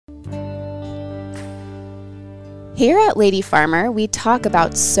Here at Lady Farmer, we talk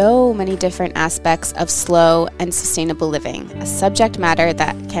about so many different aspects of slow and sustainable living, a subject matter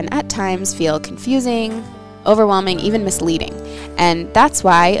that can at times feel confusing, overwhelming, even misleading. And that's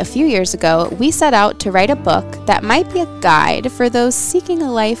why a few years ago, we set out to write a book that might be a guide for those seeking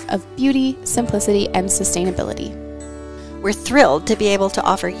a life of beauty, simplicity, and sustainability. We're thrilled to be able to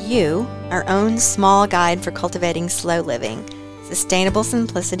offer you our own small guide for cultivating slow living, sustainable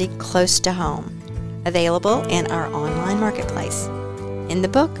simplicity close to home, available in our online marketplace. In the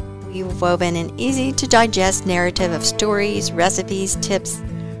book, we've woven an easy-to-digest narrative of stories, recipes, tips,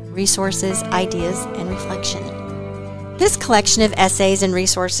 resources, ideas, and reflection. This collection of essays and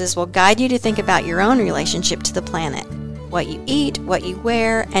resources will guide you to think about your own relationship to the planet, what you eat, what you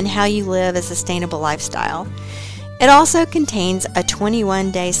wear, and how you live a sustainable lifestyle. It also contains a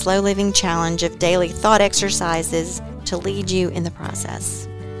 21-day slow living challenge of daily thought exercises to lead you in the process.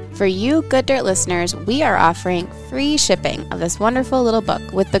 For you Good Dirt listeners, we are offering free shipping of this wonderful little book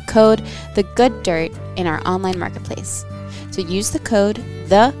with the code TheGoodDirt in our online marketplace. So use the code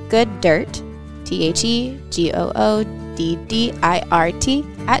TheGoodDirt,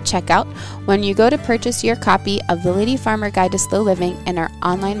 TheGoodDirt at checkout when you go to purchase your copy of the Lady Farmer Guide to Slow Living in our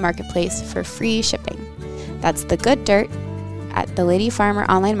online marketplace for free shipping. That's The Good Dirt at the Lady Farmer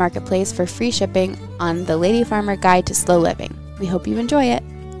online marketplace for free shipping on the Lady Farmer Guide to Slow Living. We hope you enjoy it.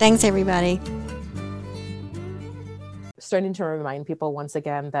 Thanks, everybody. Starting to remind people once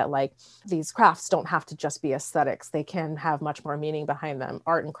again that like these crafts don't have to just be aesthetics. They can have much more meaning behind them.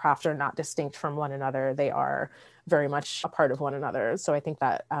 Art and craft are not distinct from one another. They are very much a part of one another. So I think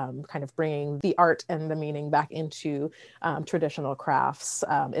that kind of bringing the art and the meaning back into traditional crafts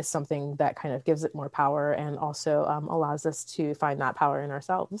is something that kind of gives it more power and also allows us to find that power in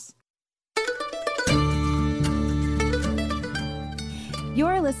ourselves.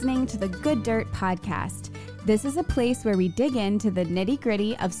 You're listening to the Good Dirt Podcast. This is a place where we dig into the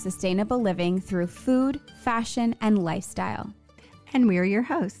nitty-gritty of sustainable living through food, fashion, and lifestyle. And we're your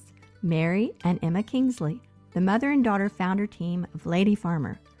hosts, Mary and Emma Kingsley, the mother and daughter founder team of Lady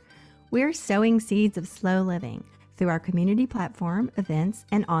Farmer. We're sowing seeds of slow living through our community platform, events,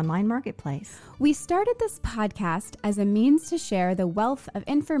 and online marketplace. We started this podcast as a means to share the wealth of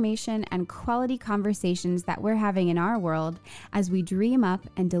information and quality conversations that we're having in our world as we dream up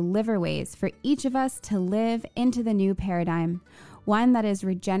and deliver ways for each of us to live into the new paradigm, one that is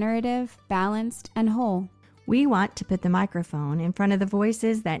regenerative, balanced, and whole. We want to put the microphone in front of the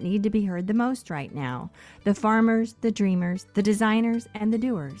voices that need to be heard the most right now. The farmers, the dreamers, the designers, and the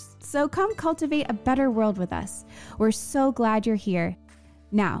doers. So come cultivate a better world with us. We're so glad you're here.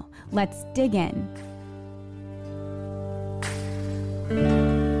 Now, let's dig in.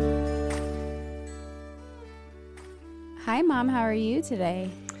 Hi, Mom. How are you today?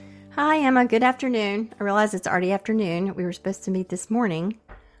 Hi, Emma. Good afternoon. I realize it's already afternoon. We were supposed to meet this morning,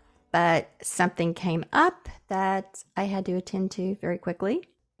 but something came up that I had to attend to very quickly.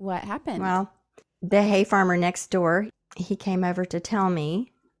 What happened? Well, the hay farmer next door, he came over to tell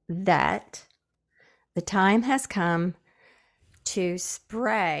me that the time has come to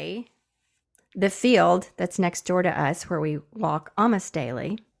spray the field that's next door to us where we walk almost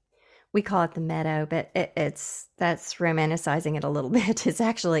daily. We call it the meadow, but that's romanticizing it a little bit. It's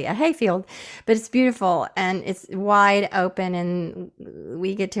actually a hayfield, but it's beautiful and it's wide open, and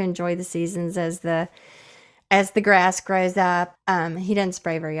we get to enjoy the seasons as the grass grows up. He doesn't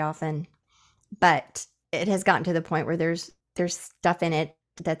spray very often, but it has gotten to the point where there's stuff in it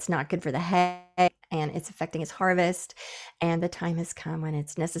that's not good for the hay, and it's affecting his harvest. And the time has come when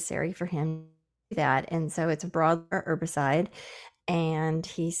it's necessary for him to do that. And so it's a broad herbicide. And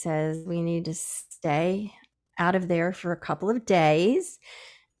he says we need to stay out of there for a couple of days.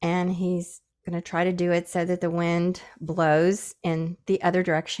 And he's going to try to do it so that the wind blows in the other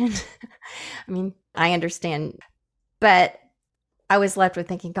direction. I mean, I understand. But I was left with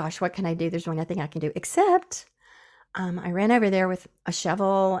thinking, gosh, what can I do? There's only nothing I can do except I ran over there with a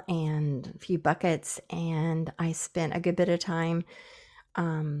shovel and a few buckets. And I spent a good bit of time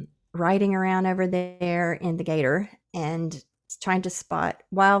riding around over there in the gator and trying to spot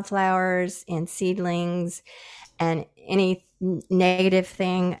wildflowers and seedlings and any native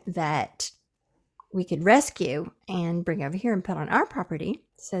thing that we could rescue and bring over here and put on our property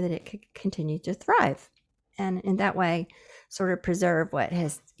so that it could continue to thrive. And in that way, sort of preserve what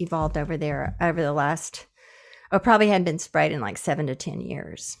has evolved over there over the last, probably hadn't been sprayed in like 7 to 10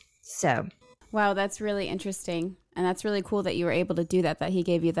 years. So. Wow, that's really interesting. And that's really cool that you were able to do that he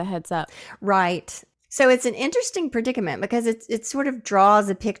gave you the heads up. Right. So it's an interesting predicament because it sort of draws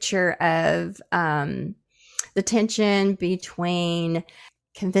a picture of the tension between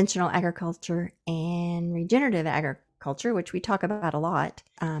conventional agriculture and regenerative agriculture, which we talk about a lot.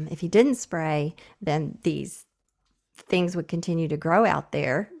 If you didn't spray, then these things would continue to grow out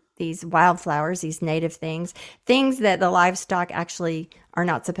there. These wildflowers, these native things that the livestock actually are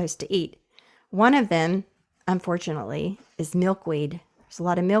not supposed to eat. One of them, unfortunately, is milkweed. There's a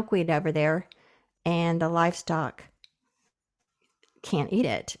lot of milkweed over there, and the livestock can't eat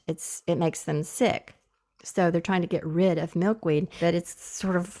it. It makes them sick. So they're trying to get rid of milkweed. But it's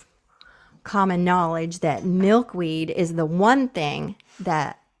sort of common knowledge that milkweed is the one thing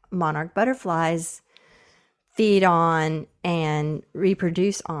that monarch butterflies feed on and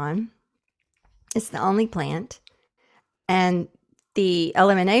reproduce on. It's the only plant. And the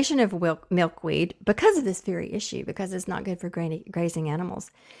elimination of milkweed, because of this very issue, because it's not good for grazing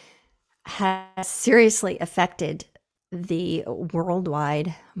animals, has seriously affected the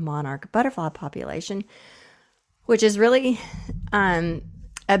worldwide monarch butterfly population, which is really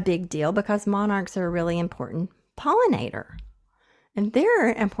a big deal because monarchs are a really important pollinator. And they're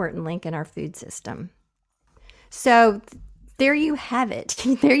an important link in our food system. So there you have it.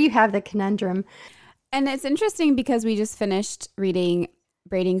 There you have the conundrum. And it's interesting because we just finished reading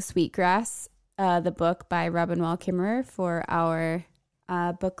Braiding Sweetgrass, the book by Robin Wall Kimmerer for our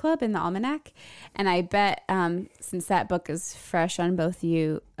book club in the Almanac. And I bet since that book is fresh on both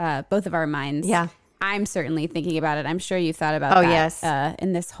of our minds, yeah, I'm certainly thinking about it. I'm sure you thought about that yes.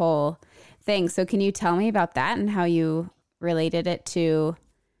 In this whole thing. So can you tell me about that and how you related it to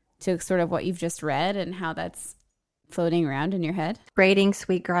sort of what you've just read and how that's floating around in your head? Braiding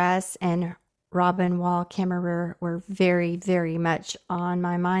Sweetgrass and Robin Wall Kimmerer were very, very much on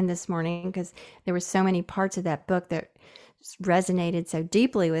my mind this morning because there were so many parts of that book that resonated so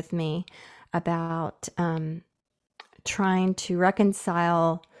deeply with me about trying to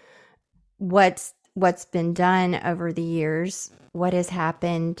reconcile what's been done over the years, what has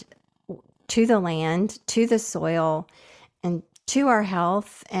happened to the land, to the soil, and to our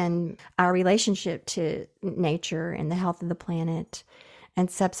health and our relationship to nature and the health of the planet, and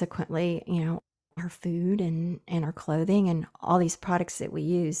subsequently, our food and our clothing and all these products that we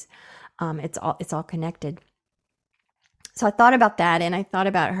use. It's all connected. So I thought about that, and I thought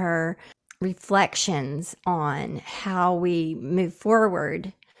about her reflections on how we move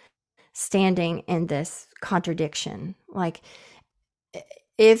forward standing in this contradiction. Like,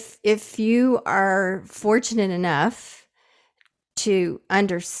 if you are fortunate enough to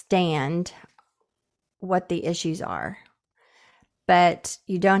understand what the issues are, but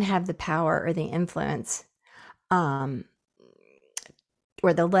you don't have the power or the influence or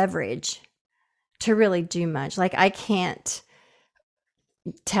the leverage to really do much. Like, I can't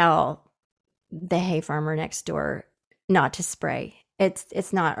tell the hay farmer next door not to spray.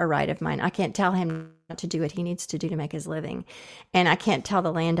 It's not a right of mine. I can't tell him not to do what he needs to do to make his living. And I can't tell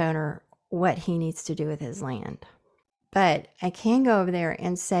the landowner what he needs to do with his land. But I can go over there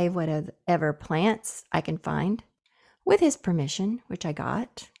and save whatever plants I can find with his permission, which I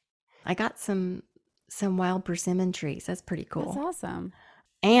got. I got some wild persimmon trees. That's pretty cool. That's awesome.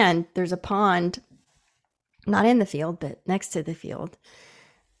 And there's a pond, not in the field, but next to the field.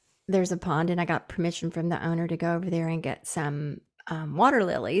 There's a pond, and I got permission from the owner to go over there and get some water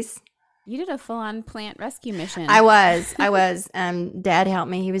lilies. You did a full-on plant rescue mission. I was. Dad helped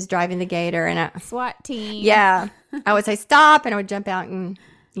me. He was driving the gator, and SWAT team. Yeah. I would say stop, and I would jump out and,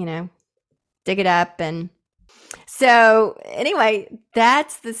 dig it up. And so anyway,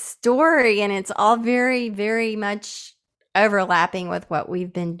 that's the story, and it's all very, very much overlapping with what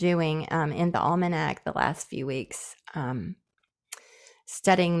we've been doing in the Almanac the last few weeks,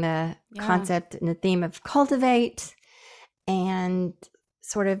 studying the concept and the theme of cultivate, and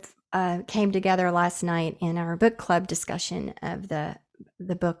sort of came together last night in our book club discussion of the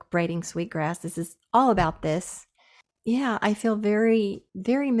book Braiding Sweetgrass. This is all about this. Yeah, I feel very,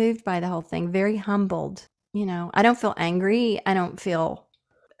 very moved by the whole thing, very humbled. I don't feel angry.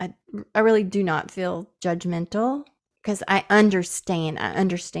 I really do not feel judgmental because I understand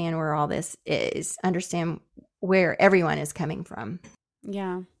where all this is, understand where everyone is coming from.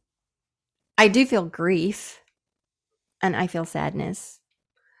 Yeah. I do feel grief and I feel sadness.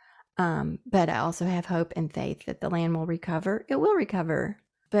 But I also have hope and faith that the land will recover. It will recover,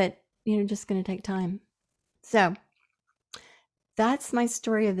 but just going to take time. So that's my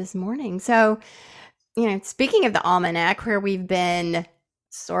story of this morning. So, speaking of the Almanac, where we've been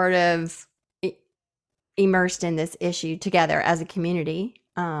sort of immersed in this issue together as a community,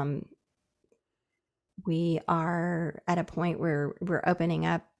 we are at a point where we're opening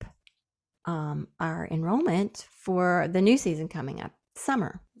up our enrollment for the new season coming up,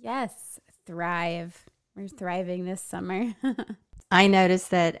 summer. Yes, thrive. We're thriving this summer. I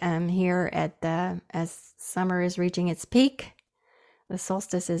noticed that here as summer is reaching its peak, the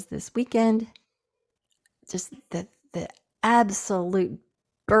solstice is this weekend, just the absolute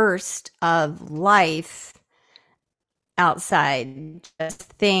burst of life outside. Just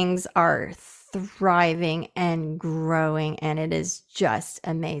things are thriving and growing, and it is just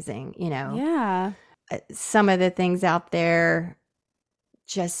amazing. Yeah. Some of the things out there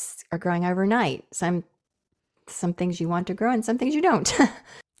just are growing overnight. Some things you want to grow and some things you don't.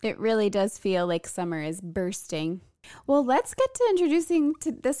 It really does feel like summer is bursting. Well, let's get to introducing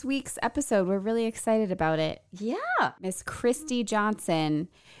to this week's episode. We're really excited about it. Yeah. Miss Christi Johnson.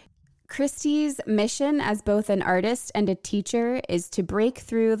 Christi's mission as both an artist and a teacher is to break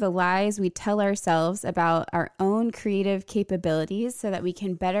through the lies we tell ourselves about our own creative capabilities so that we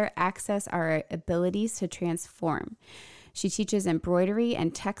can better access our abilities to transform. She teaches embroidery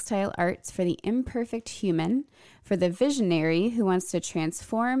and textile arts for the imperfect human, for the visionary who wants to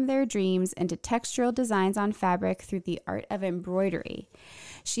transform their dreams into textural designs on fabric through the art of embroidery.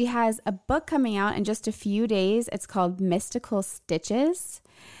 She has a book coming out in just a few days. It's called Mystical Stitches,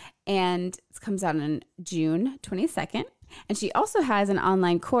 and it comes out on June 22nd. And she also has an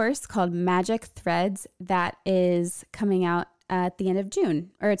online course called Magic Threads that is coming out at the end of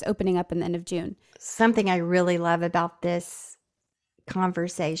June, or it's opening up in the end of June. Something I really love about this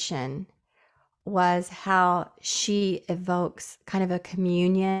conversation was how she evokes kind of a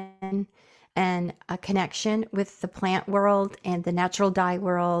communion and a connection with the plant world and the natural dye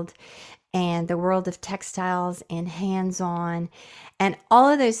world and the world of textiles and hands-on and all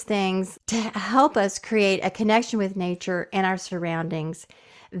of those things to help us create a connection with nature and our surroundings.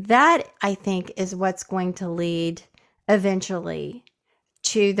 That, I think, is what's going to lead eventually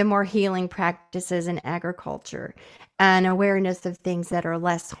to the more healing practices in agriculture and awareness of things that are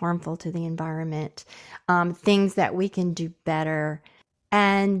less harmful to the environment, things that we can do better,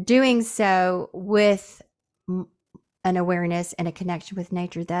 and doing so with an awareness and a connection with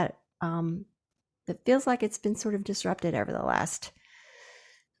nature that feels like it's been sort of disrupted over the last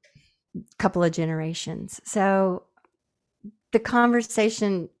couple of generations. So the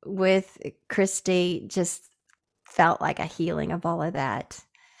conversation with Christi just felt like a healing of all of that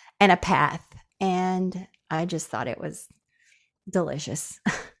and a path. And I just thought it was delicious.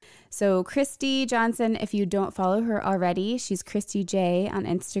 So Christi Johnson, if you don't follow her already, she's Christi J on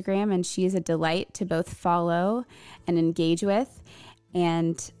Instagram, and she is a delight to both follow and engage with.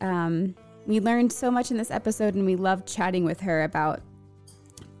 And we learned so much in this episode, and we loved chatting with her about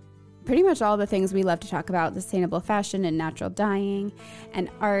pretty much all the things we love to talk about: sustainable fashion and natural dyeing and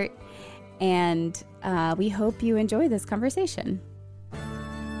art. And we hope you enjoy this conversation.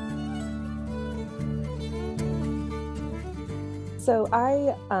 So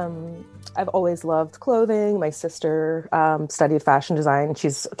I've always loved clothing. My sister studied fashion design.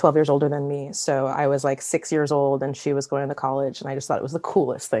 She's 12 years older than me. So I was like 6 years old and she was going to college, and I just thought it was the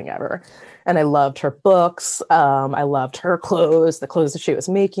coolest thing ever. And I loved her books. I loved her clothes, the clothes that she was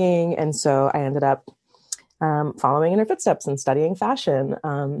making. And so I ended up following in her footsteps and studying fashion.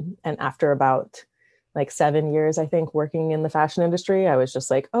 And after about like 7 years, I think, working in the fashion industry, I was just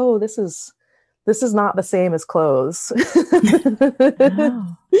like, oh, this is not the same as clothes.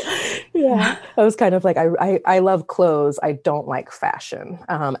 Oh. Yeah. I was kind of like, I love clothes. I don't like fashion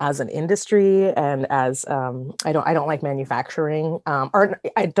as an industry, and as I don't like manufacturing. Or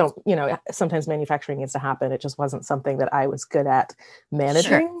I don't, sometimes manufacturing needs to happen. It just wasn't something that I was good at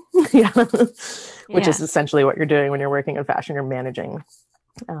managing. Sure. Yeah. Which is essentially what you're doing when you're working in fashion. You're managing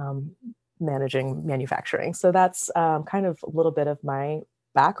manufacturing. So that's kind of a little bit of my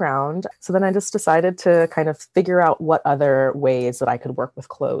background. So then I just decided to kind of figure out what other ways that I could work with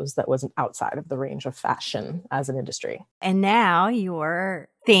clothes that wasn't outside of the range of fashion as an industry. And now your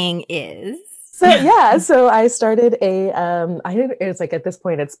thing is... So I started it's like at this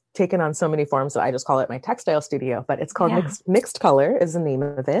point, it's taken on so many forms that I just call it my textile studio, but it's called Mixed Color is the name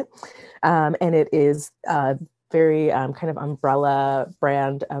of it. And it is very kind of umbrella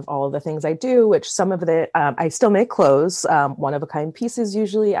brand of all of the things I do, which some of it, I still make clothes, one-of-a-kind pieces,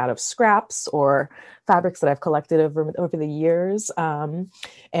 usually out of scraps or fabrics that I've collected over the years. And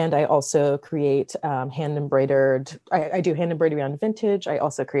I also create hand embroidered, I do hand embroidery on vintage. I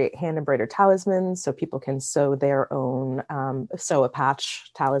also create hand embroidered talismans so people can sew their own, sew a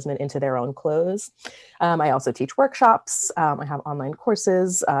patch talisman into their own clothes. I also teach workshops. I have online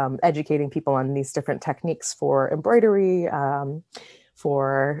courses educating people on these different techniques for embroidery,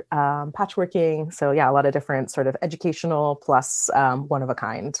 for patchworking. So yeah, a lot of different sort of educational plus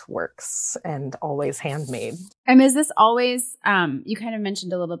one-of-a-kind works, and always handmade. And is this always, you kind of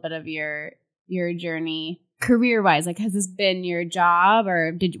mentioned a little bit of your journey career-wise? Like, has this been your job,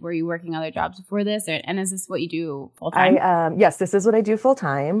 or were you working other jobs before this? And is this what you do full time? Yes, this is what I do full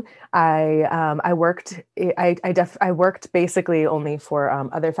time. I worked basically only for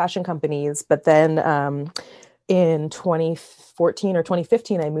other fashion companies, but then in 2014 or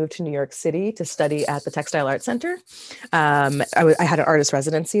 2015, I moved to New York City to study at the Textile Arts Center. I had an artist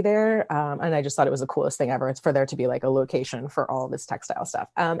residency there, and I just thought it was the coolest thing ever. It's for there to be like a location for all this textile stuff.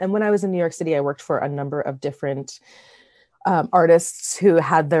 And when I was in New York City, I worked for a number of different artists who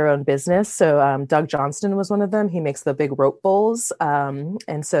had their own business. So Doug Johnston was one of them. He makes the big rope bowls.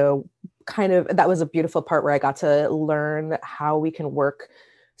 And so kind of that was a beautiful part where I got to learn how we can work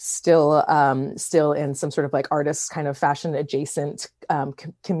still in some sort of like artists kind of fashion adjacent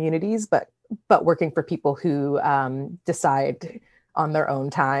communities, but working for people who decide on their own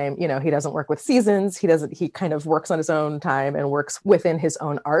time. You know, he doesn't work with seasons. He kind of works on his own time and works within his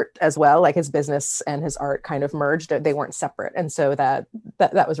own art as well. Like his business and his art kind of merged. They weren't separate. And so that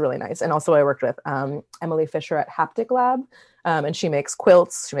was really nice. And also I worked with Emily Fisher at Haptic Lab, and she makes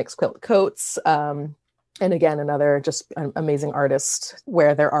quilts. She makes quilt coats. And again, another just an amazing artist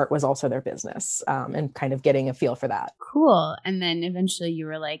where their art was also their business, and kind of getting a feel for that. Cool. And then eventually you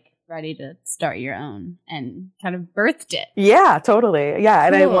were like ready to start your own and kind of birthed it. Yeah, totally. Yeah.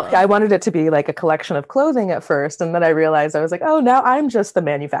 Cool. And I wanted it to be like a collection of clothing at first. And then I realized I was like, oh, now I'm just the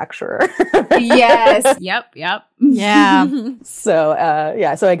manufacturer. Yes. Yep. Yeah. So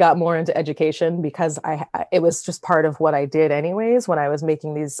I got more into education because it was just part of what I did anyways. When I was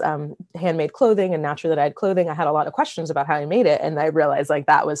making these handmade clothing and naturally dyed clothing, I had a lot of questions about how I made it. And I realized like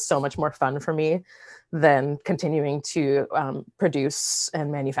that was so much more fun for me than continuing to produce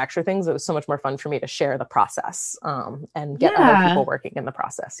and manufacture things. It was so much more fun for me to share the process and get other people working in the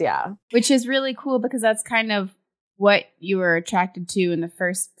process. Yeah. Which is really cool because that's kind of what you were attracted to in the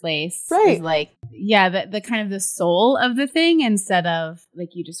first place. Right. Is like, the kind of the soul of the thing instead of,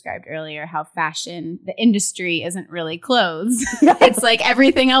 like you described earlier, how fashion, the industry isn't really clothes. Yeah. It's like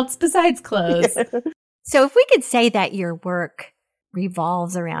everything else besides clothes. Yeah. So if we could say that your work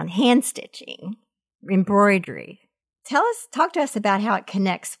revolves around hand stitching, embroidery, talk to us about how it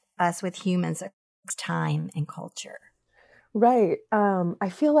connects us with humans, time and culture. Right. I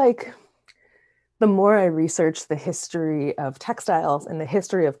feel like the more I research the history of textiles and the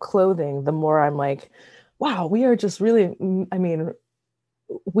history of clothing, the more I'm like, wow, we are just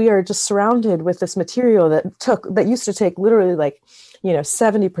surrounded with this material that used to take literally like,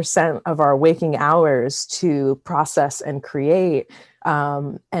 70% of our waking hours to process and create.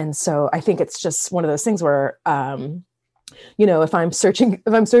 And so I think it's just one of those things where, if I'm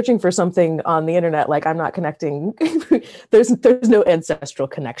searching for something on the internet, like I'm not connecting, there's no ancestral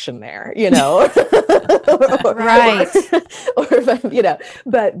connection there, Right. Or if I'm,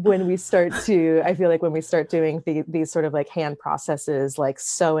 but when we start doing these sort of like hand processes, like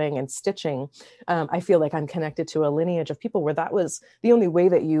sewing and stitching, I feel like I'm connected to a lineage of people where that was the only way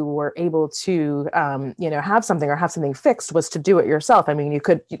that you were able to, have something fixed was to do it yourself. I mean,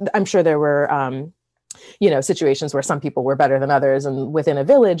 I'm sure there were, situations where some people were better than others and within a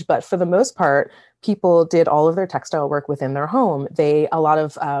village, but for the most part, people did all of their textile work within their home.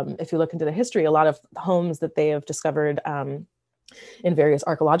 If you look into the history, a lot of homes that they have discovered in various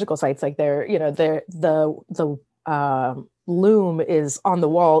archaeological sites, like the loom is on the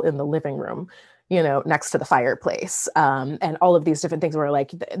wall in the living room, next to the fireplace. And all of these different things were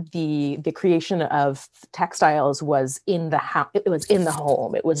like the creation of textiles was in the house. It was in the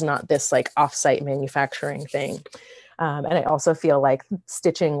home. It was not this like offsite manufacturing thing. And I also feel like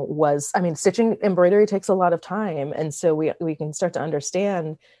stitching embroidery takes a lot of time. And so we can start to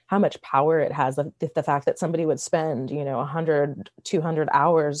understand how much power it has. The fact that somebody would spend, 100, 200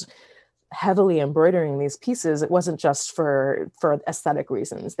 hours heavily embroidering these pieces, it wasn't just for aesthetic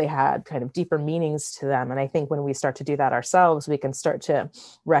reasons. They had kind of deeper meanings to them. And I think when we start to do that ourselves, we can start to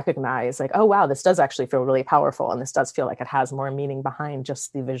recognize like, oh, wow, this does actually feel really powerful. And this does feel like it has more meaning behind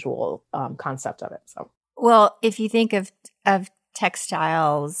just the visual concept of it. So, well, if you think of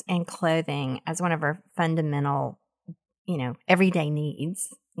textiles and clothing as one of our fundamental, everyday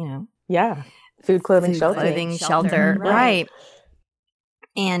needs, yeah, food, clothing, shelter. Right.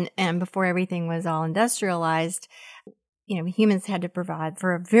 And before everything was all industrialized, humans had to provide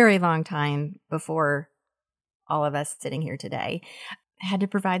for a very long time before all of us sitting here today had to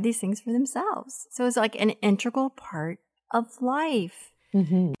provide these things for themselves. So it's like an integral part of life.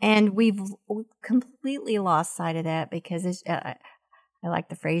 Mm-hmm. And we've completely lost sight of that because I like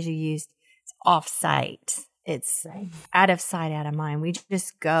the phrase you used, it's off-site. It's out of sight, out of mind. We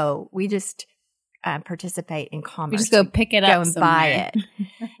just participate in commerce. We just go pick it up and buy it.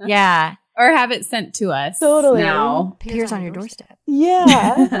 Yeah. Or have it sent to us. Totally. Now. Appears on your doorstep.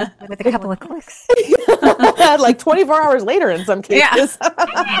 Yeah. With a couple of clicks. Like 24 hours later in some cases. Yeah.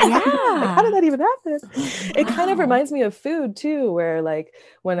 Like, how did that even happen? It kind of reminds me of food too, where like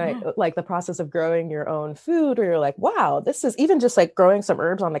when I like the process of growing your own food, where you're like, wow, this is even just like growing some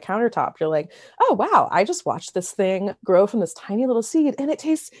herbs on the countertop. You're like, oh wow, I just watched this thing grow from this tiny little seed and it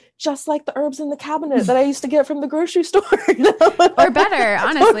tastes just like the herbs in the cabinet that I used to get from the grocery store. Or better,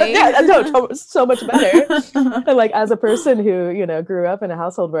 honestly. Yeah, no, so much better. And like as a person who, you know, grew up in a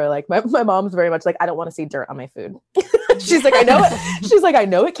household where like my mom's very much like, I don't want to see dirt on my food. She's like, I know it. She's like, I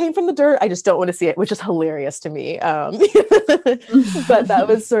know it came from the dirt. I just don't want to see it, which is hilarious to me. But that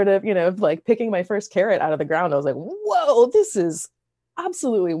was sort of, you know, like picking my first carrot out of the ground. I was like, whoa, this is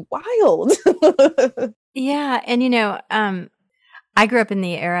absolutely wild. Yeah. And, you know, I grew up in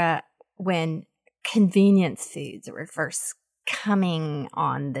the era when convenience foods were first coming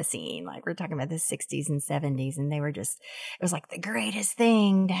on the scene. Like we're talking about the 60s and 70s, and they were just, it was like the greatest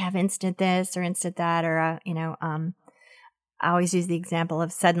thing to have instant this or instant that, or, you know, I always use the example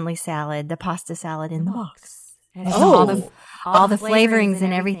of suddenly salad, the pasta salad in the box. All the flavorings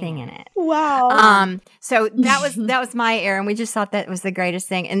and everything in it. Wow. So that was my era, and we just thought that was the greatest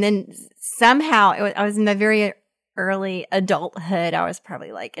thing. And then somehow I was in the very early adulthood. I was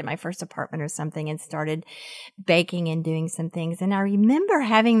probably like in my first apartment or something, and started baking and doing some things. And I remember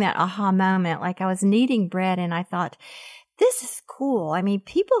having that aha moment, like I was kneading bread and I thought, this is cool. I mean,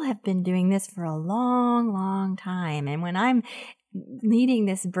 people have been doing this for a long, long time. And when I'm kneading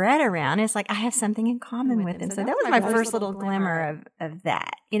this bread around, it's like I have something in common with them. So that was my first little glimmer of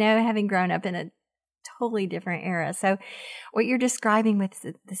that, you know, having grown up in a totally different era. So what you're describing with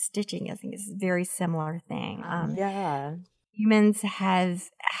the stitching, I think, is a very similar thing. Yeah. Humans have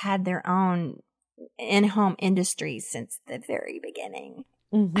had their own in-home industries since the very beginning.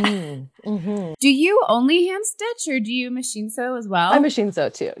 Mm-hmm. Mm-hmm. Do you only hand stitch or do you machine sew as well? I machine sew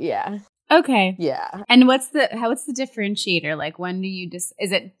too. Yeah. Okay. Yeah. And what's the differentiator? Like when do you is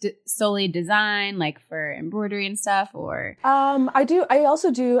it solely design, like for embroidery and stuff, or? I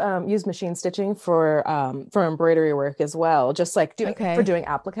also do use machine stitching for embroidery work as well, just like for doing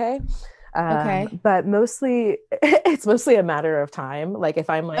applique. Okay. But mostly it's mostly a matter of time. Like if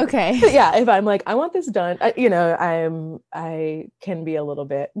I'm like, if I'm like, I want this done, I can be a little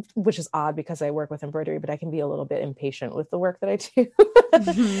bit, which is odd because I work with embroidery, but I can be a little bit impatient with the work that I do.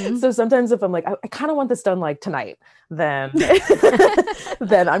 Mm-hmm. So sometimes if I'm like, I kind of want this done like tonight, then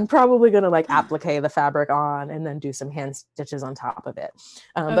I'm probably going to like applique the fabric on and then do some hand stitches on top of it.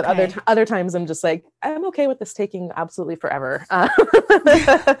 But other times I'm just like, I'm okay with this taking absolutely forever.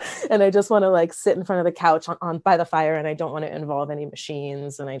 And I just want to like sit in front of the couch on by the fire, and I don't want to involve any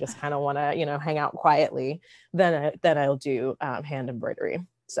machines, and I just kind of want to, you know, hang out quietly. Then I'll do hand embroidery.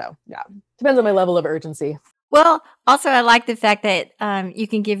 So yeah, depends on my level of urgency. Well, also I like the fact that you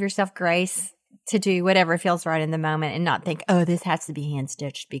can give yourself grace to do whatever feels right in the moment and not think, oh, this has to be hand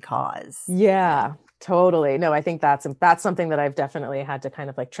stitched because. Yeah. Totally. No, I think that's something that I've definitely had to kind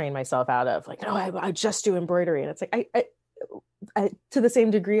of like train myself out of. Like, no, I just do embroidery, and it's like I to the same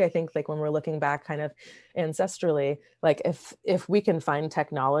degree, I think like when we're looking back kind of ancestrally, like if we can find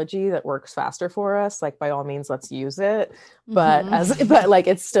technology that works faster for us, like by all means, let's use it. But but like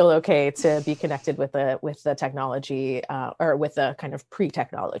it's still okay to be connected with the technology or with the kind of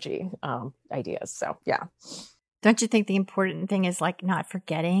pre-technology ideas. So yeah. Don't you think the important thing is like not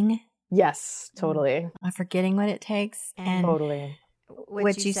forgetting? Yes, totally. Not forgetting what it takes. And totally.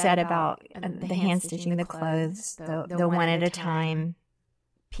 What you said about the hand stitching the clothes, the one at a time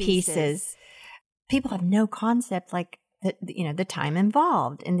pieces. People have no concept like the time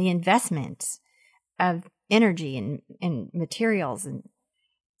involved and the investment of energy and materials. And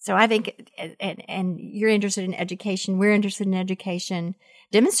so I think, and you're interested in education, we're interested in education,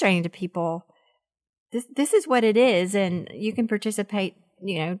 demonstrating to people this is what it is, and you can participate,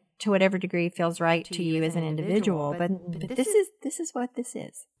 you know, to whatever degree feels right to you as an individual. But this is what this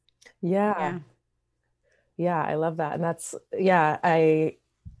is. Yeah. I love that. And that's, I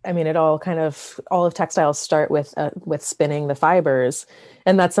mean, all of textiles start with spinning the fibers.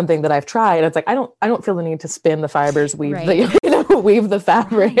 And that's something that I've tried. It's like, I don't feel the need to spin the fibers, weave the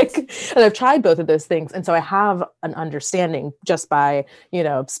fabric. Right. And I've tried both of those things. And so I have an understanding just by, you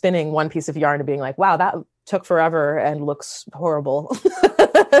know, spinning one piece of yarn and being like, wow, that took forever and looks horrible.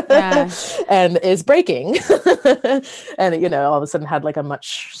 And is breaking. And, you know, all of a sudden had like a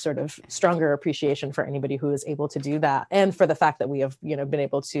much sort of stronger appreciation for anybody who is able to do that. And for the fact that we have, you know, been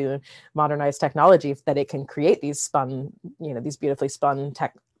able to modernize technology that it can create these spun, you know, these beautifully spun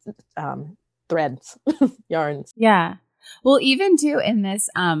threads, yarns. Yeah. Well, even too in this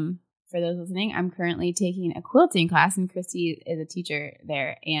for those listening, I'm currently taking a quilting class, and Christi is a teacher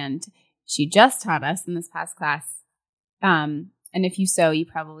there, and she just taught us in this past class. And if you sew, you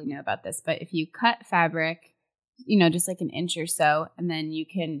probably know about this, but if you cut fabric, just like an inch or so, and then you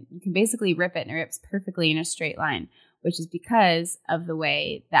can basically rip it, and it rips perfectly in a straight line, which is because of the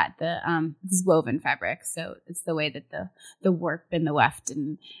way that this is woven fabric. So it's the way that the warp and the weft,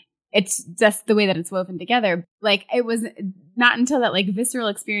 and it's just the way that it's woven together. Like, it was not until that like visceral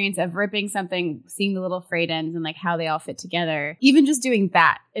experience of ripping something, seeing the little frayed ends and like how they all fit together. Even just doing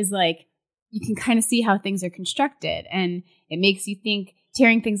that is like, you can kind of see how things are constructed, and it makes you think.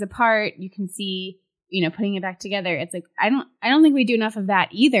 Tearing things apart, you can see, putting it back together. It's like, I don't think we do enough of that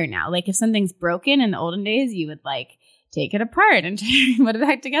either now. Like, if something's broken in the olden days, you would like take it apart and put it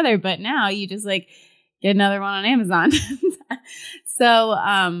back together. But now you just like get another one on Amazon. So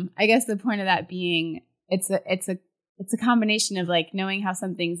I guess the point of that being, it's a combination of like knowing how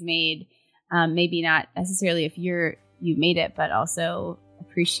something's made, maybe not necessarily if you made it, but also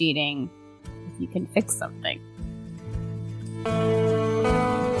appreciating if you can fix something.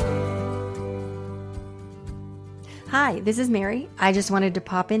 Hi, this is Mary. I just wanted to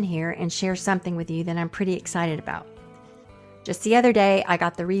pop in here and share something with you that I'm pretty excited about. Just the other day, I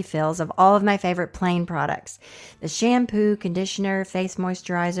got the refills of all of my favorite Plain products: the shampoo, conditioner, face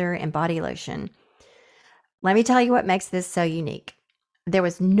moisturizer, and body lotion. Let me tell you what makes this so unique. There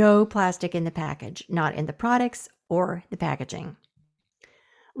was no plastic in the package, not in the products or the packaging.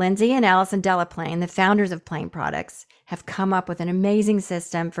 Lindsay and Allison Delaplane, the founders of Plain Products, have come up with an amazing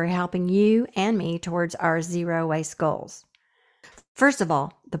system for helping you and me towards our zero waste goals. First of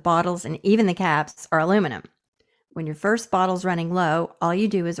all, the bottles and even the caps are aluminum. When your first bottle's running low, all you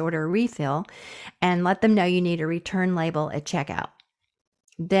do is order a refill and let them know you need a return label at checkout.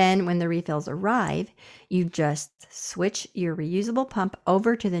 Then when the refills arrive, you just switch your reusable pump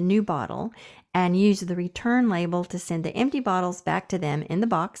over to the new bottle and use the return label to send the empty bottles back to them in the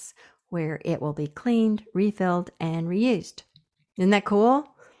box, where it will be cleaned, refilled, and reused. Isn't that cool?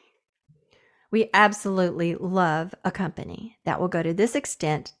 We absolutely love a company that will go to this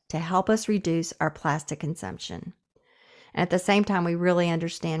extent to help us reduce our plastic consumption. And at the same time, we really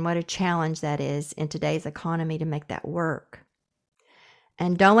understand what a challenge that is in today's economy to make that work.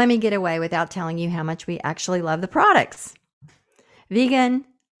 And don't let me get away without telling you how much we actually love the products. Vegan,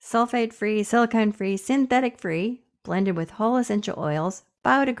 sulfate-free, silicone-free, synthetic-free, blended with whole essential oils,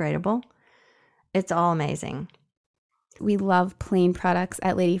 biodegradable. It's all amazing. We love Plain Products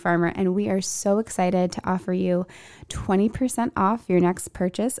at Lady Farmer, and we are so excited to offer you 20% off your next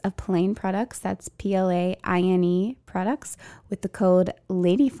purchase of Plain Products. That's PLAINE products with the code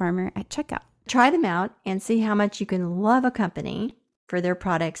Lady Farmer at checkout. Try them out and see how much you can love a company for their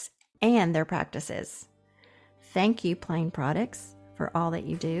products and their practices. Thank you, Plain Products, for all that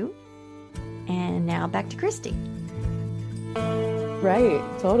you do. And now back to Christi. Right,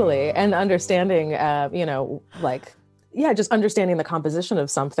 totally. And understanding, just understanding the composition of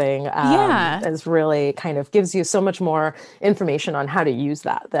something is really kind of gives you so much more information on how to use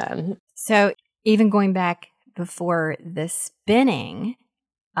that then. So even going back before the spinning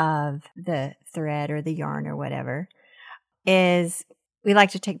of the thread or the yarn or whatever, is we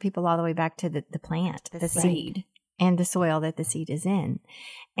like to take people all the way back to the plant, the seed, and the soil that the seed is in,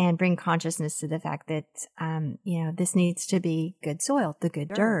 and bring consciousness to the fact that, this needs to be good soil, the good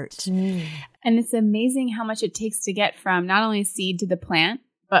dirt. Mm. And it's amazing how much it takes to get from not only seed to the plant,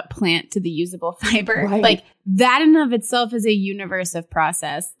 but plant to the usable fiber. Right. Like, that in of itself is a universe of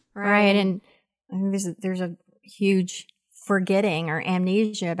process. Right. And I think there's a huge forgetting or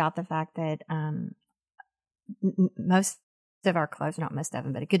amnesia about the fact that most of our clothes, not most of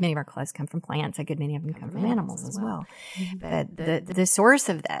them, but a good many of our clothes come from plants. A good many of them come from animals as well. Mm-hmm. But the source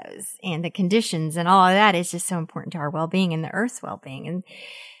of those and the conditions and all of that is just so important to our well-being and the Earth's well-being. And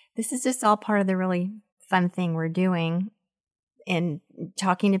this is just all part of the really fun thing we're doing and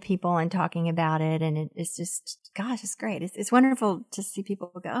talking to people and talking about it. And it's just, gosh, it's great. It's wonderful to see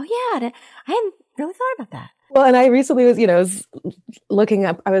people go, oh yeah, I hadn't really thought about that. Well, and I recently was looking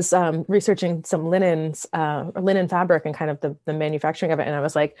up, I was researching some linen fabric and kind of the manufacturing of it. And I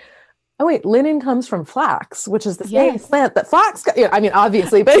was like, oh wait, linen comes from flax, which is the same plant that flax,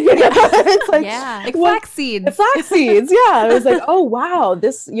 obviously, but it's like, like flax seeds. Flax seeds. Yeah. I was like, oh wow,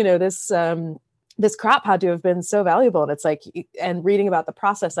 this crop had to have been so valuable. And it's like, and reading about the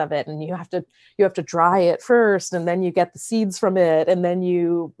process of it, and you have to dry it first, and then you get the seeds from it, and then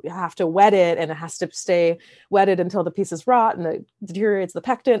you have to wet it, and it has to stay wetted until the pieces rot and it deteriorates the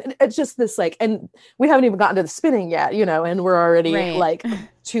pectin. And it's just this and we haven't even gotten to the spinning yet, and we're already like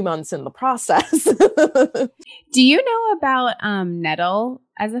 2 months in the process. Do you know about nettle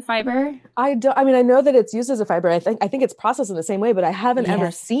as a fiber? I don't. I mean, I know that it's used as a fiber. I think it's processed in the same way, but I haven't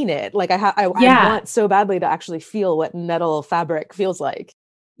ever seen it. Like I want so badly to actually feel what nettle fabric feels like.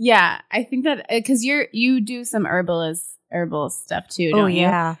 Yeah, I think that because you do some herbal stuff too, don't you?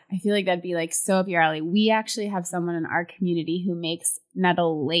 Yeah. I feel like that'd be like so up your alley. We actually have someone in our community who makes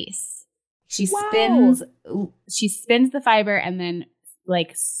nettle lace. She spins the fiber and then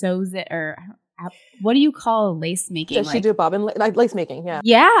like sews it, or what do you call lace making? Does she do bobbin lace making? Yeah.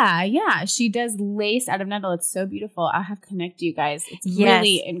 Yeah. She does lace out of nettle. It's so beautiful. I'll have to connect you guys. It's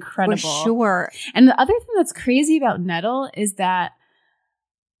really incredible. For sure. And the other thing that's crazy about nettle is that,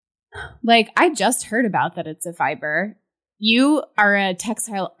 like, I just heard about that it's a fiber. You are a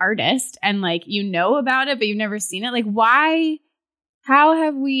textile artist and like you know about it, but you've never seen it. Like, why? How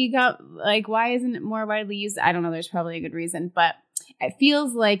have we got, like, why isn't it more widely used? I don't know. There's probably a good reason, but it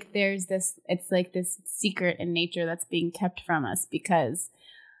feels like it's like this secret in nature that's being kept from us because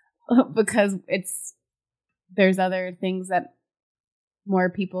there's other things that more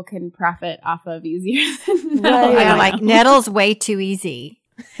people can profit off of easier. Right. Like nettle's way too easy.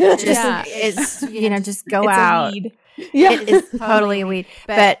 It's, just go out. A weed. Yeah. It is totally a weed.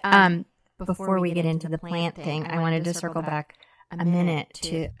 But before we get into the plant thing, I wanted to circle back a minute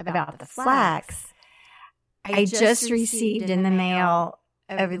to about the flax. I just received in the mail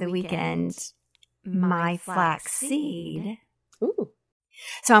over the weekend my flax seed. Ooh.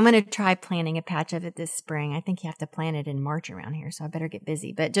 So I'm going to try planting a patch of it this spring. I think you have to plant it in March around here, so I better get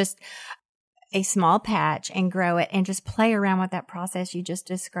busy. But just a small patch and grow it and just play around with that process you just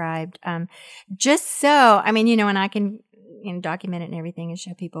described. Just so, I mean, and I can document it and everything and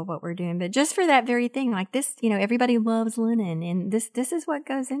show people what we're doing. But just for that very thing, like this, everybody loves linen and this is what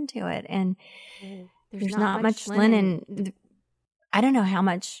goes into it. And there's not much linen. I don't know how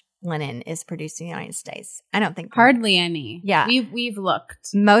much linen is produced in the United States. I don't think hardly any. Yeah. We've looked.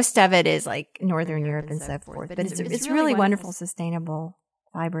 Most of it is like Northern Europe and so forth. But it's really wonderful, sustainable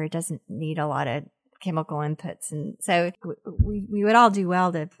fiber. It doesn't need a lot of chemical inputs. And so we would all do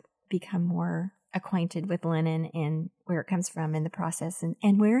well to become more acquainted with linen and where it comes from in the process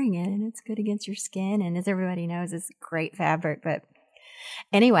and wearing it. And it's good against your skin. And as everybody knows, it's great fabric. But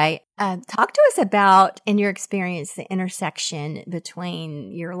anyway, talk to us about, in your experience, the intersection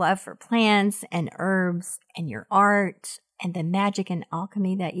between your love for plants and herbs and your art and the magic and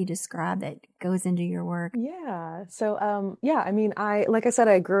alchemy that you describe that goes into your work. Yeah. So, I mean, like I said,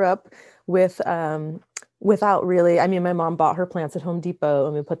 I grew up with, without really, I mean, my mom bought her plants at Home Depot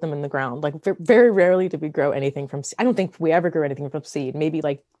and we put them in the ground. Like very rarely did we grow anything from seed. I don't think we ever grew anything from seed, maybe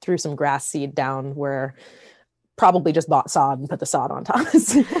like threw some grass seed down where probably just bought sod and put the sod on top.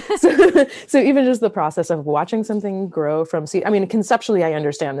 So even just the process of watching something grow from seed, I mean, conceptually, I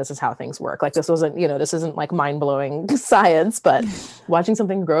understand this is how things work. Like this isn't like mind-blowing science, but watching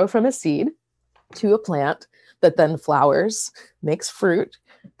something grow from a seed to a plant that then flowers, makes fruit.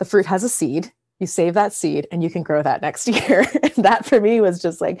 The fruit has a seed. You save that seed and you can grow that next year. And that for me was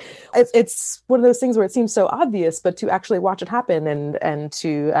just like, it's one of those things where it seems so obvious, but to actually watch it happen and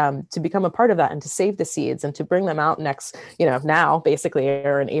to become a part of that and to save the seeds and to bring them out now basically,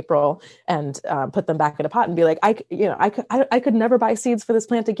 or in April, and put them back in a pot and be like, I could never buy seeds for this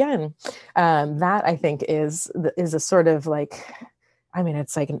plant again. That I think is a sort of like, I mean,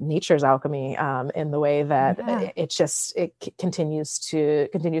 it's like nature's alchemy in the way that it continues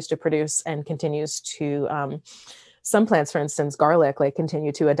to produce and continues to, some plants, for instance, garlic, like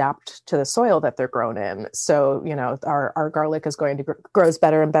continue to adapt to the soil that they're grown in. So, our garlic is grows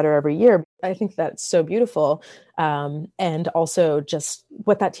better and better every year. I think that's so beautiful. And also just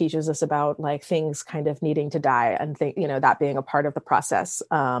what that teaches us about like things kind of needing to die and that being a part of the process,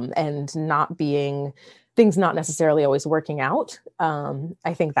 and things not necessarily always working out.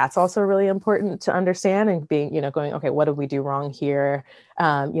 I think that's also really important to understand and being, going, okay, what did we do wrong here?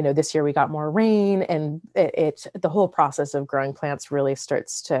 This year we got more rain, and the whole process of growing plants really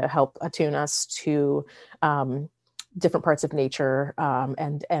starts to help attune us to different parts of nature,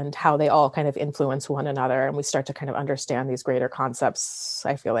 and how they all kind of influence one another. And we start to kind of understand these greater concepts,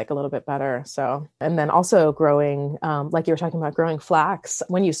 I feel like, a little bit better. So, and then also growing, like you were talking about growing flax,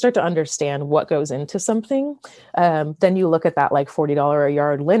 when you start to understand what goes into something, then you look at that like $40 a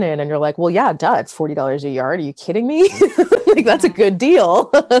yard linen and you're like, well, yeah, duh, it's $40 a yard. Are you kidding me? Like, that's a good deal.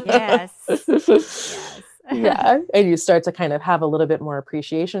 Yes. Yes. Yeah. And you start to kind of have a little bit more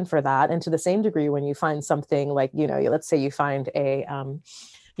appreciation for that. And to the same degree, when you find something like, let's say you find a,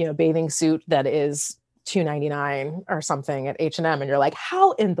 bathing suit that is $2.99 or something at H&M, and you're like,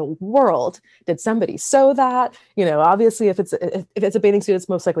 how in the world did somebody sew that? Obviously if it's a bathing suit, it's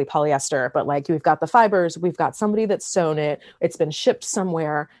most likely polyester, but like we've got the fibers, we've got somebody that's sewn it, it's been shipped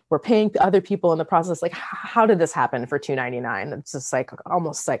somewhere, we're paying other people in the process. Like, how did this happen for $2.99? It's just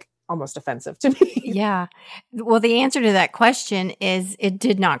almost offensive to me. Yeah. Well, the answer to that question is it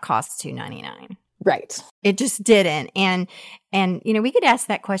did not cost $2.99. Right. It just didn't. And we could ask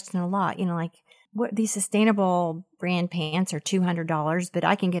that question a lot, like what these sustainable brand pants are $200, but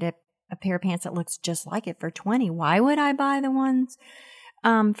I can get a pair of pants that looks just like it for $20. Why would I buy the ones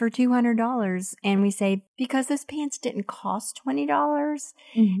for $200? And we say, because those pants didn't cost $20.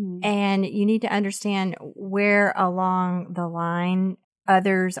 Mm-hmm. And you need to understand where along the line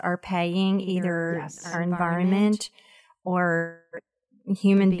others are paying either our environment or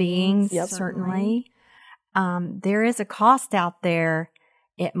human beings, certainly. There is a cost out there.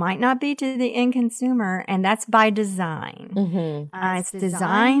 It might not be to the end consumer, and that's by design. Mm-hmm. It's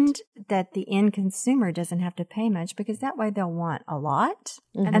designed that the end consumer doesn't have to pay much, because that way they'll want a lot,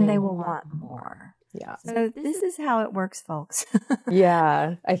 mm-hmm. and they will want more. Yeah. So this is how it works, folks.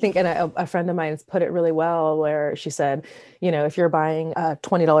 Yeah. I think, and a friend of mine has put it really well, where she said, if you're buying a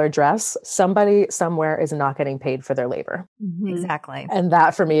 $20 dress, somebody somewhere is not getting paid for their labor. Mm-hmm. Exactly. And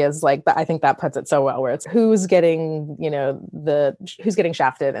that for me is like, I think that puts it so well, where it's who's getting, who's getting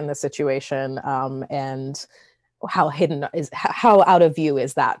shafted in this situation, and how out of view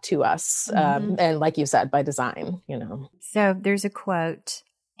is that to us? Mm-hmm. And like you said, by design, So there's a quote,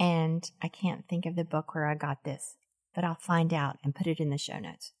 and I can't think of the book where I got this, but I'll find out and put it in the show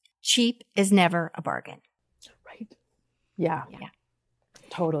notes. Cheap is never a bargain. Right. Yeah. Yeah.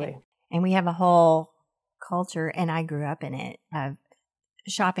 Totally. And we have a whole culture, and I grew up in it, of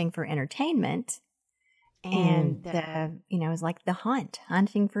shopping for entertainment. And it was like the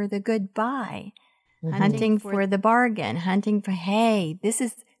hunting for the good buy, mm-hmm. hunting for the bargain, hunting for, hey, this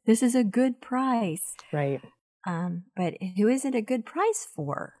is a good price. Right. But who is it a good price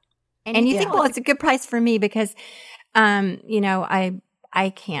for? And you think, well, it's a good price for me because, I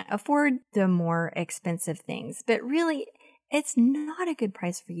can't afford the more expensive things. But really, it's not a good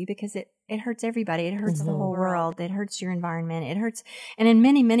price for you because it hurts everybody. It hurts mm-hmm. the whole world. It hurts your environment. It hurts. And in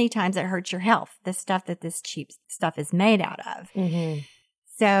many, many times, it hurts your health, the stuff that this cheap stuff is made out of. Mm-hmm.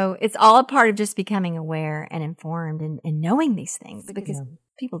 So it's all a part of just becoming aware and informed and knowing these things, because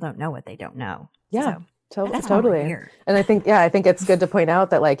people don't know what they don't know. Yeah. So, Totally. And I think it's good to point out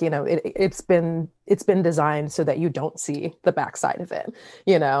that, like, it's been designed so that you don't see the backside of it.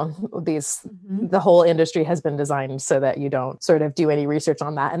 Mm-hmm. The whole industry has been designed so that you don't sort of do any research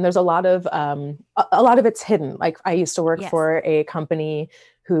on that. And there's a lot of it's hidden. Like, I used to work for a company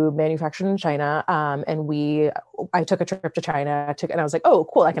who manufactured in China. And I took a trip to China, and I was like, oh,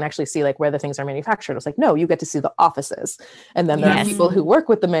 cool. I can actually see like where the things are manufactured. I was like, no, you get to see the offices. And then there are people who work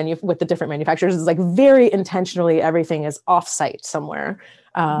with with the different manufacturers. It's like very intentionally, everything is offsite somewhere.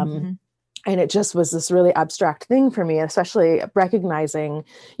 Mm-hmm. And it just was this really abstract thing for me, especially recognizing,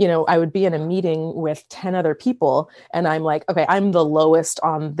 I would be in a meeting with 10 other people, and I'm like, okay, I'm the lowest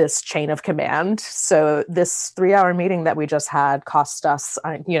on this chain of command. So this 3-hour meeting that we just had cost us,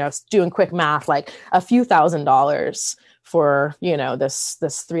 doing quick math, like a few $1,000s for, this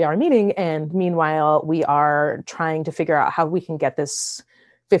 3-hour meeting. And meanwhile, we are trying to figure out how we can get this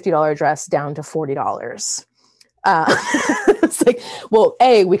 $50 dress down to $40. It's like, well,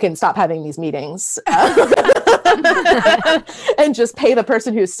 we can stop having these meetings and just pay the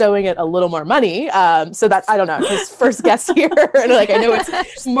person who's sewing it a little more money. So that, I don't know, his first guess here. And like, I know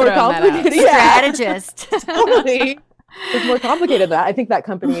it's more complicated. Strategist. Totally. It's more complicated than that. I think that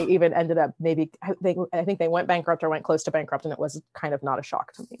company even ended up I think they went bankrupt or went close to bankrupt, and it was kind of not a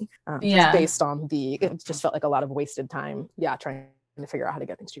shock to me. Just based on it just felt like a lot of wasted time. Yeah. Trying to figure out how to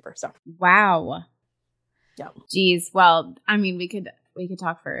get things cheaper. So. Wow. Yeah. Geez. Well, I mean, we could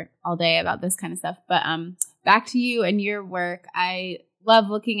talk for all day about this kind of stuff, but back to you and your work. I love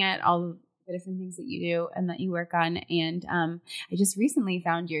looking at all the different things that you do and that you work on. And I just recently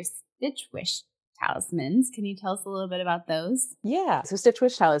found your Stitch Wish talismans. Can you tell us a little bit about those? Yeah. So Stitch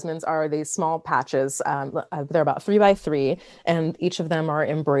Wish talismans are these small patches. They're about 3 by 3, and each of them are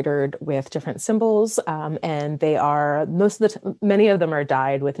embroidered with different symbols. And they are many of them are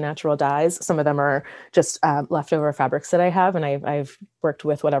dyed with natural dyes. Some of them are just leftover fabrics that I have, and I've worked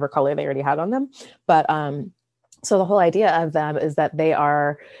with whatever color they already had on them. But So the whole idea of them is that they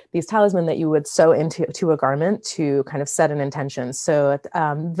are these talisman that you would sew into a garment to kind of set an intention. So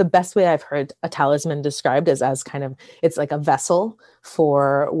the best way I've heard a talisman described is as kind of, it's like a vessel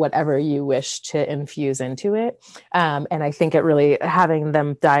for whatever you wish to infuse into it. And I think it really, having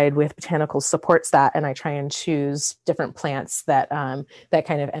them dyed with botanicals supports that. And I try and choose different plants that that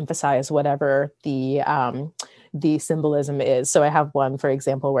kind of emphasize whatever the symbolism is. So I have one, for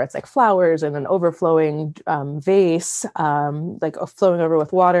example, where it's like flowers and an overflowing vase, like flowing over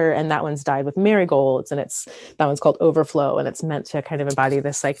with water. And that one's dyed with marigolds, and that one's called Overflow. And it's meant to kind of embody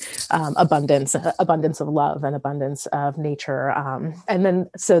this like abundance of love and abundance of nature. And then,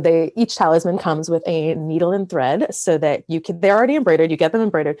 so each talisman comes with a needle and thread so that they're already embroidered, you get them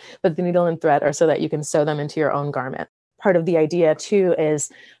embroidered, but the needle and thread are so that you can sew them into your own garment. Part of the idea too is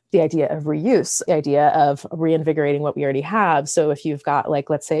the idea of reuse, the idea of reinvigorating what we already have. So if you've got, like,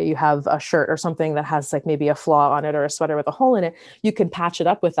 let's say you have a shirt or something that has like maybe a flaw on it, or a sweater with a hole in it, you can patch it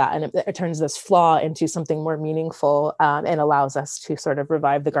up with that. And it turns this flaw into something more meaningful, and allows us to sort of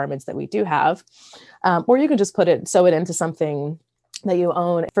revive the garments that we do have. Or you can just sew it into something that you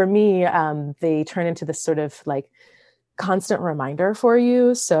own. For me, they turn into this sort of like constant reminder for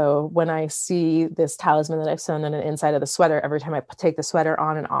you. So when I see this talisman that I've sewn on the inside of the sweater, every time I take the sweater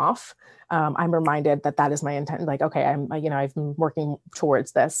on and off, I'm reminded that is my intent. Like, okay, I've been working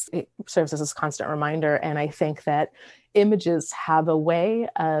towards this. It serves as this constant reminder. And I think that images have a way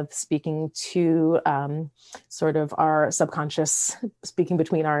of speaking to sort of our subconscious, speaking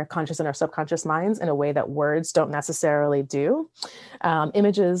between our conscious and our subconscious minds in a way that words don't necessarily do.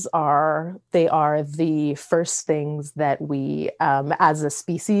 Images are the first things that we, as a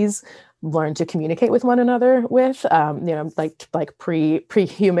species, learn to communicate with one another with, like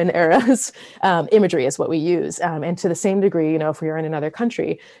pre-human eras. Imagery is what we use. And to the same degree, if we are in another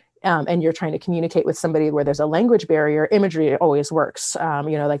country, and you're trying to communicate with somebody where there's a language barrier, imagery always works.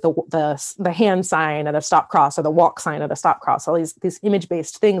 Like the hand sign of the stop cross, or the walk sign of the stop cross, all these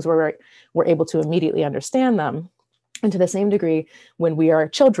image-based things where we're able to immediately understand them. And to the same degree, when we are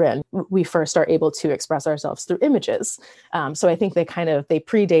children, we first are able to express ourselves through images. So I think they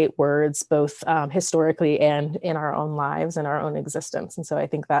predate words, both historically and in our own lives and our own existence. And so I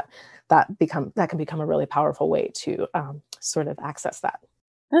think that can become a really powerful way to sort of access that.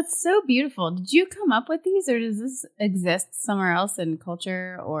 That's so beautiful. Did you come up with these, or does this exist somewhere else in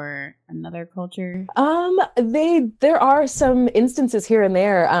culture or another culture? There are some instances here and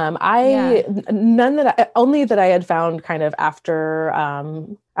there. Only that I had found kind of after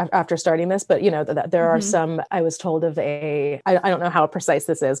starting this, but that there are some. I was told of I don't know how precise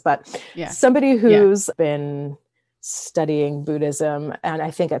this is, but somebody who's been studying Buddhism, and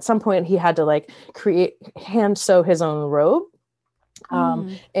I think at some point he had to like hand sew his own robe.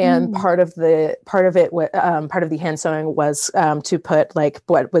 And part of the hand sewing was to put like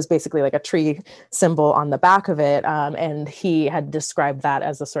what was basically like a tree symbol on the back of it. And he had described that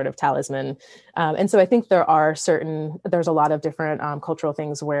as a sort of talisman. And so I think there's a lot of different cultural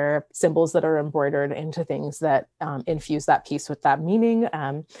things where symbols that are embroidered into things that infuse that piece with that meaning.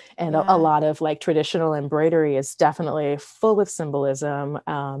 A lot of like traditional embroidery is definitely full of symbolism.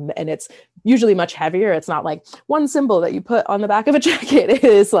 And it's usually much heavier. It's not like one symbol that you put on the back of a jacket. It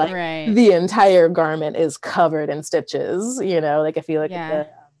is like the entire garment is covered in stitches, like if you look at the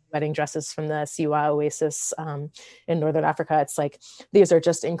wedding dresses from the Siwa Oasis in Northern Africa, it's like, these are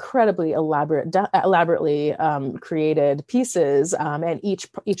just incredibly elaborately created pieces. And each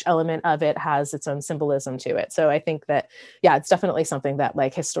element of it has its own symbolism to it. So I think that, it's definitely something that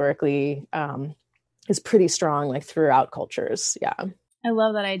like historically is pretty strong, like throughout cultures. Yeah. I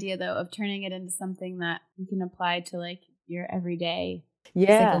love that idea though, of turning it into something that you can apply to like your everyday. It's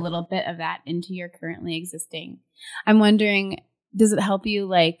like a little bit of that into your currently existing. I'm wondering, does it help you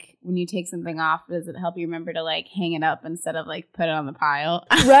like when you take something off, does it help you remember to like hang it up instead of like put it on the pile?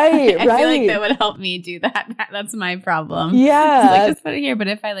 Right. I feel like that would help me do that. That's my problem. Yeah. Like, just put it here. But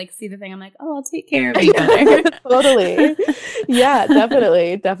if I like see the thing, I'm like, oh, I'll take care of it. Totally. Yeah,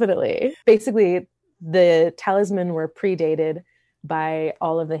 definitely. Basically, the talisman were predated by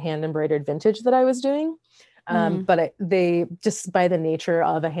all of the hand embroidered vintage that I was doing. But they just by the nature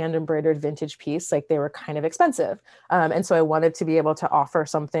of a hand embroidered vintage piece, like they were kind of expensive. And so I wanted to be able to offer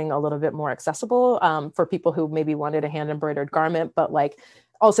something a little bit more accessible for people who maybe wanted a hand embroidered garment, but like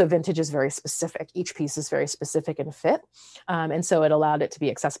also vintage is very specific. Each piece is very specific and fit. And so it allowed it to be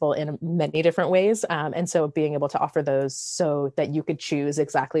accessible in many different ways. And so being able to offer those so that you could choose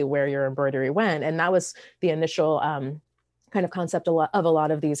exactly where your embroidery went. And that was the initial kind of concept of a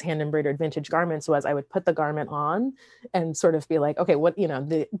lot of these hand embroidered vintage garments was I would put the garment on and sort of be like, okay, what,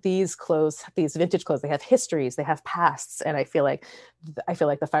 these clothes, these vintage clothes, they have histories, they have pasts. And I feel like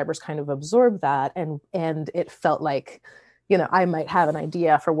the fibers kind of absorb that. And it felt like, I might have an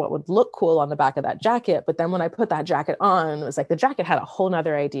idea for what would look cool on the back of that jacket. But then when I put that jacket on, it was like the jacket had a whole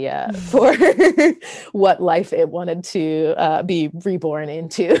nother idea for what life it wanted to be reborn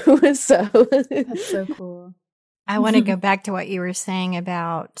into. So that's so cool. I want to go back to what you were saying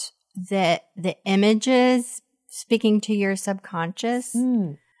about the images speaking to your subconscious.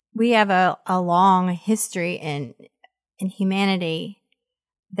 We have a long history in humanity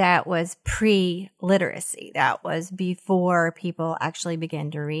that was pre-literacy. That was before people actually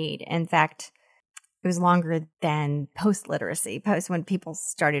began to read. In fact, it was longer than post-literacy, when people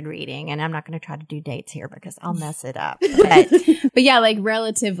started reading. And I'm not going to try to do dates here because I'll mess it up. But yeah, like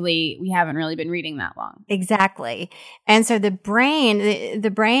relatively, we haven't really been reading that long. Exactly. And so the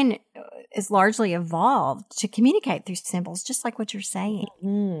brain is largely evolved to communicate through symbols, just like what you're saying.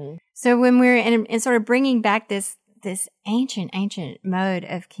 Mm-hmm. So when we're in sort of bringing back this ancient mode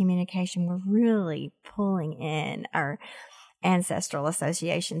of communication, we're really pulling in our ancestral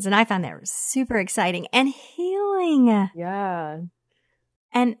associations. And I find that super exciting and healing. Yeah.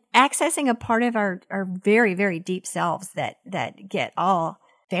 And accessing a part of our very, very deep selves that get all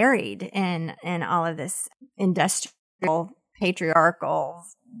buried in all of this industrial, patriarchal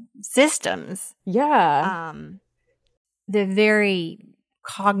systems. Yeah. The very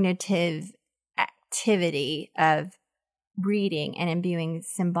cognitive activity of reading and imbuing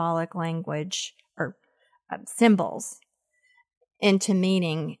symbolic language or symbols into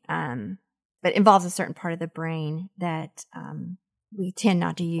meaning, but involves a certain part of the brain that we tend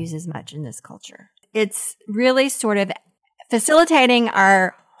not to use as much in this culture. It's really sort of facilitating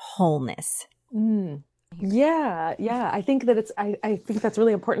our wholeness. Yeah. I think that I think that's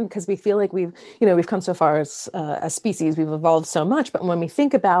really important because we feel like we've come so far as species, we've evolved so much, but when we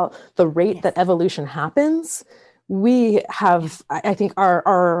think about the rate that evolution happens, we have, I think our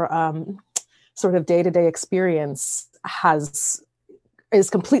sort of day-to-day experience is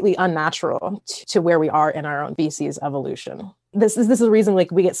completely unnatural to where we are in our own species evolution. This is the reason, like,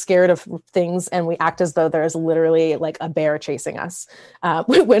 we get scared of things and we act as though there's literally like a bear chasing us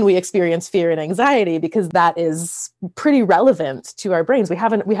when we experience fear and anxiety, because that is pretty relevant to our brains. We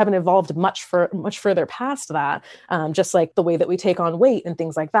haven't evolved much further past that. Just like the way that we take on weight and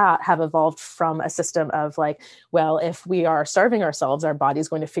things like that have evolved from a system of like, well, if we are starving ourselves, our body's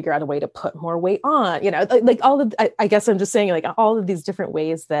going to figure out a way to put more weight on. I guess I'm just saying, like, all of these different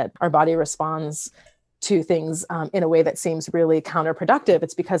ways that our body responds to things in a way that seems really counterproductive.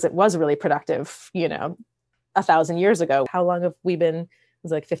 It's because it was really productive, 1,000 years ago. How long have we been? It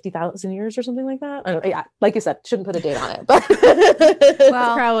was like 50,000 years or something like that. I don't know. Yeah, like you said, shouldn't put a date on it, but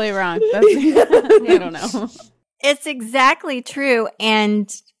well, probably wrong. I don't know. It's exactly true,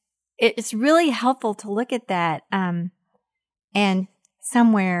 and it's really helpful to look at that. And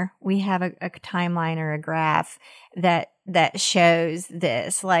somewhere we have a timeline or a graph that shows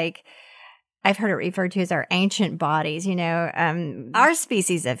this, like. I've heard it referred to as our ancient bodies. Our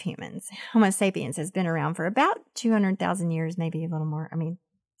species of humans, Homo sapiens, has been around for about 200,000 years, maybe a little more. I mean,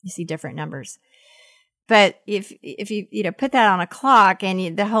 you see different numbers. But if you put that on a clock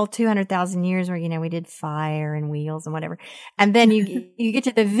and the whole 200,000 years where, we did fire and wheels and whatever, and then you get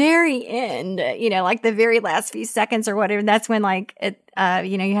to the very end, like the very last few seconds or whatever, that's when like it,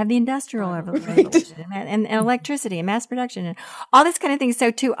 you have the industrial revolution and electricity and mass production and all this kind of thing. So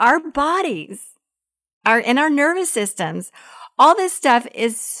to our bodies, and our nervous systems, all this stuff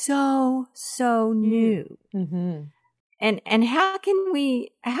is so new. Mm-hmm. And how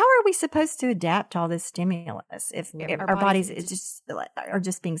are we supposed to adapt to all this stimulus if our bodies are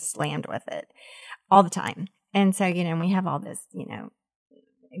just being slammed with it all the time? And so, we have all this,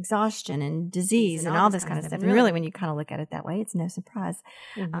 exhaustion and disease and all this kind of stuff. And really, when you kind of look at it that way, it's no surprise.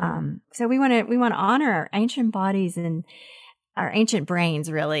 Mm-hmm. So we want to honor our ancient bodies and our ancient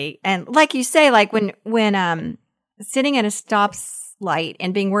brains, really. And like you say, like when sitting at a light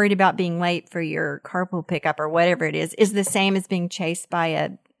and being worried about being late for your carpool pickup or whatever it is the same as being chased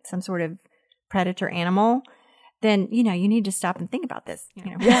by some sort of predator animal, then, you need to stop and think about this.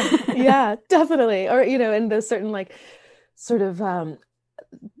 Yeah, definitely. Or, in those certain like sort of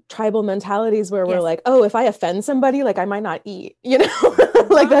tribal mentalities where we're like, oh, if I offend somebody, like I might not eat,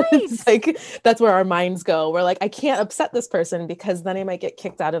 like that's like, that's where our minds go. We're like, I can't upset this person because then I might get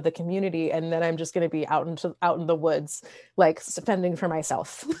kicked out of the community. And then I'm just going to be out in the woods, like fending for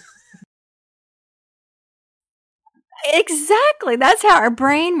myself. Exactly. That's how our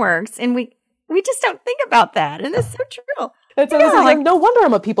brain works. And we just don't think about that. And it's so true. And so this is like, no wonder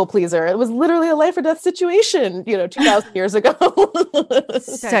I'm a people pleaser. It was literally a life or death situation, 2,000 years ago.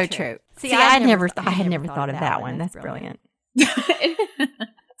 So true. See, I had never thought of that one. That's brilliant.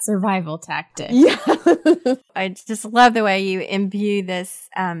 Survival tactic. Yeah. I just love the way you imbue this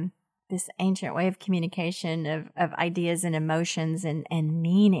this ancient way of communication of ideas and emotions and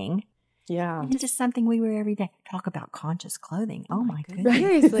meaning. Yeah. It's just something we wear every day. Talk about conscious clothing. Oh my goodness.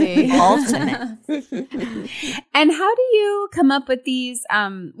 Seriously. Ultimate. And how do you come up with these,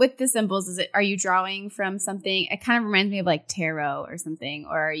 with the symbols? Are you drawing from something? It kind of reminds me of like tarot or something,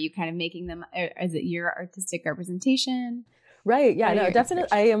 or are you kind of making them, or is it your artistic representation? Right. Yeah, no,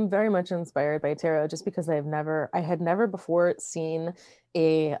 definitely. I am very much inspired by tarot just because I had never before seen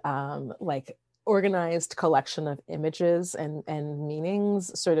a like organized collection of images and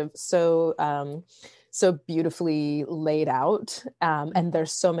meanings sort of so beautifully laid out. And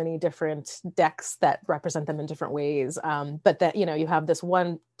there's so many different decks that represent them in different ways. But that, you have this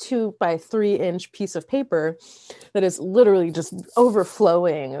 1 2 by 3 inch piece of paper that is literally just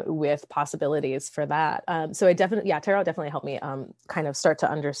overflowing with possibilities for that. So tarot definitely helped me kind of start to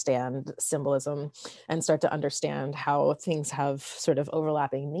understand symbolism and start to understand how things have sort of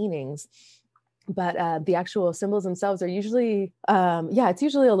overlapping meanings. But the actual symbols themselves are usually, it's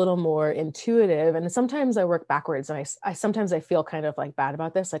usually a little more intuitive. And sometimes I work backwards, and I sometimes I feel kind of like bad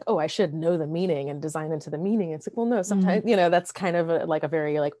about this, like, oh, I should know the meaning and design into the meaning. It's like, well, no, sometimes, that's kind of a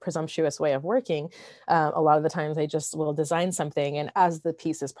very like presumptuous way of working. A lot of the times I just will design something, and as the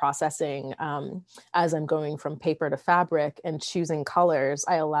piece is processing, as I'm going from paper to fabric and choosing colors,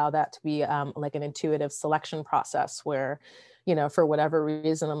 I allow that to be like an intuitive selection process where, for whatever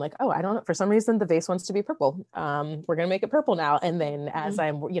reason, I'm like, oh, I don't know. For some reason, the vase wants to be purple. We're going to make it purple now. And then as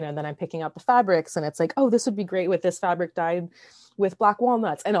then I'm picking out the fabrics, and it's like, oh, this would be great with this fabric dyed with black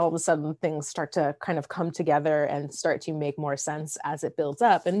walnuts. And all of a sudden things start to kind of come together and start to make more sense as it builds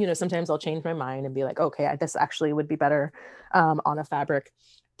up. And, sometimes I'll change my mind and be like, okay, this actually would be better on a fabric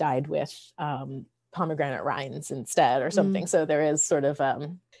dyed with pomegranate rinds instead or something. So there is sort of,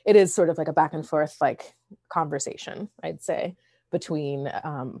 it is sort of like a back and forth, like conversation, I'd say, between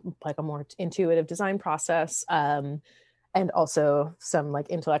like a more intuitive design process and also some like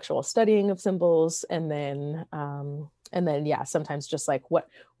intellectual studying of symbols. And then, sometimes just like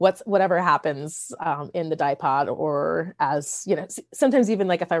whatever happens in the dye pot, or as, sometimes even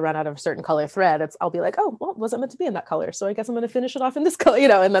like if I run out of a certain color thread, I'll be like, oh, well, it wasn't meant to be in that color. So I guess I'm going to finish it off in this color,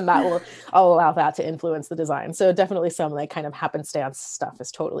 and then I'll allow that to influence the design. So definitely some like kind of happenstance stuff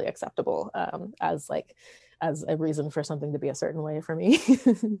is totally acceptable as a reason for something to be a certain way for me.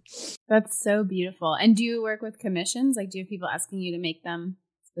 That's so beautiful. And do you work with commissions? Like, do you have people asking you to make them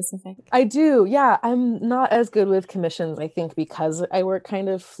specific? I do. Yeah. I'm not as good with commissions, I think, because I work kind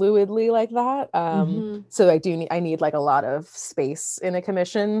of fluidly like that. So I need like a lot of space in a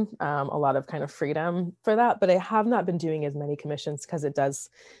commission, a lot of kind of freedom for that. But I have not been doing as many commissions because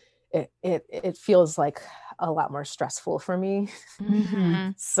it feels like a lot more stressful for me.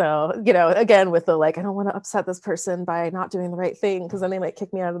 So, again, with the like, I don't want to upset this person by not doing the right thing, because then they might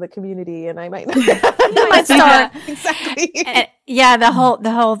kick me out of the community and I might not. Exactly.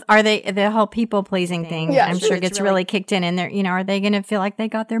 The whole people pleasing thing, I'm sure gets really kicked in there. Are they going to feel like they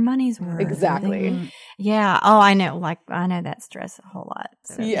got their money's worth? Exactly. Yeah. Oh, I know. I know that stress a whole lot.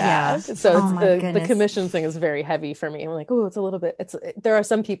 So, yeah. So the commission thing is very heavy for me. I'm like, oh, it's a little bit, there are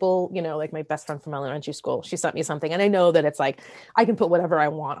some people, like my best friend from elementary school, she sent me something and I know that it's like, I can put whatever I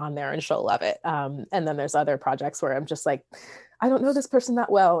want on there and she'll love it. And then there's other projects where I'm just like, I don't know this person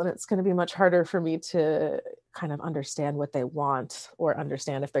that well, and it's going to be much harder for me to kind of understand what they want or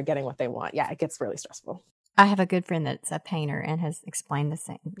understand if they're getting what they want. Yeah, it gets really stressful. I have a good friend that's a painter and has explained the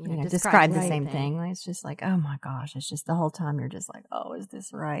same, described the same thing. It's just like, oh my gosh, it's just the whole time you're just like, oh, is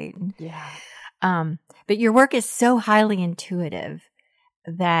this right? Yeah. But your work is so highly intuitive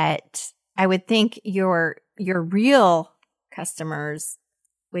that I would think your real customers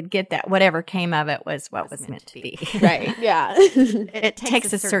would get that whatever came of it was what was meant to be. Right. Yeah. It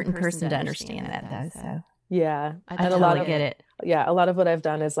takes a certain person to understand that though. So yeah. I totally get it. Yeah. A lot of what I've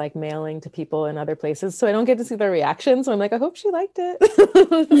done is like mailing to people in other places. So I don't get to see their reaction. So I'm like, I hope she liked it.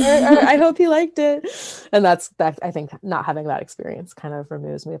 or I hope he liked it. And that I think not having that experience kind of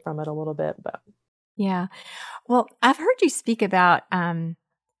removes me from it a little bit. But yeah. Well, I've heard you speak about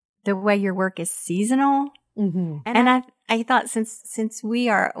the way your work is seasonal. Mm-hmm. And I thought since we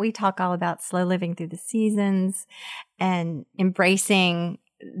talk all about slow living through the seasons and embracing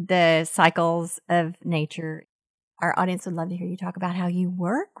the cycles of nature, our audience would love to hear you talk about how you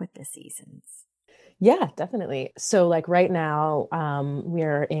work with the seasons. Yeah, definitely. So like right now,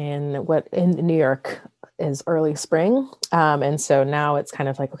 we're in New York. is early spring. And so now it's kind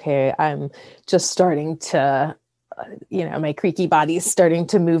of like, okay, I'm just starting to, my creaky body's starting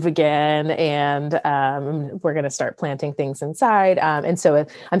to move again, and we're going to start planting things inside. And so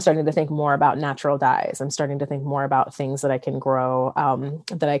I'm starting to think more about natural dyes. I'm starting to think more about things that I can grow,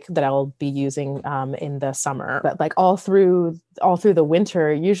 that I'll be using in the summer. But like all through the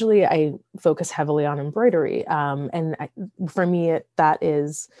winter, usually I focus heavily on embroidery. For me, that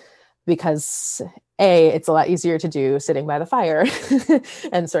is because it's a lot easier to do sitting by the fire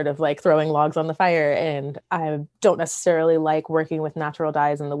and sort of like throwing logs on the fire. And I don't necessarily like working with natural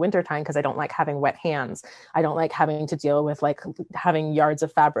dyes in the wintertime because I don't like having wet hands. I don't like having to deal with like having yards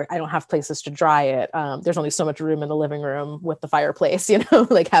of fabric. I don't have places to dry it. There's only so much room in the living room with the fireplace,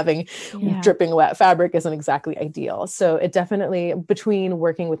 like having dripping wet fabric isn't exactly ideal. So it definitely, between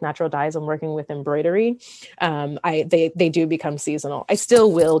working with natural dyes and working with embroidery, they do become seasonal. I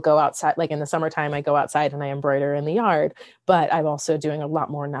still will go outside, like in the summertime, I go outside and I embroider in the yard, but I'm also doing a lot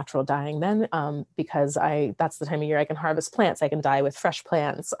more natural dyeing then, because that's the time of year I can harvest plants. I can dye with fresh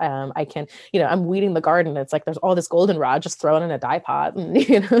plants. I can, I'm weeding the garden. It's like, there's all this goldenrod, just throw it in a dye pot.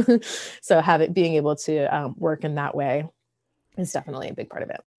 And, so being able to work in that way is definitely a big part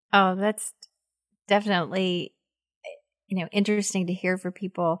of it. Oh, that's definitely, interesting to hear for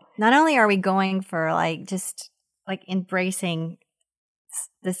people. Not only are we going for like, just like embracing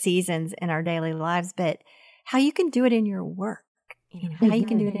the seasons in our daily lives, but how you can do it in your work, how you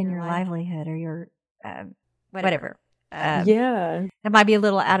can do it in your livelihood or your whatever. It might be a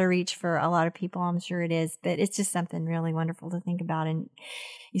little out of reach for a lot of people. I'm sure it is, but it's just something really wonderful to think about. And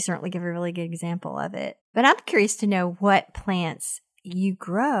you certainly give a really good example of it. But I'm curious to know what plants you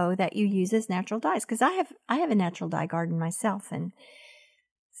grow that you use as natural dyes. Cause I have a natural dye garden myself, and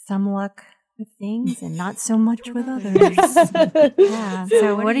some luck with things and not so much with others.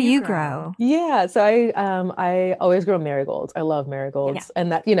 So what do you grow? So I always grow marigolds. I love marigolds,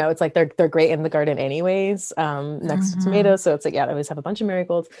 and that it's like they're great in the garden anyways, next to tomatoes. So it's like I always have a bunch of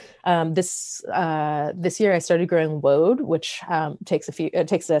marigolds. This year I started growing woad, which takes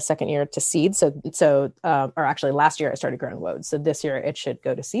a second year to seed. Or actually last year I started growing woad. So this year it should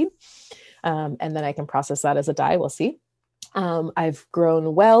go to seed, and then I can process that as a dye. We'll see. I've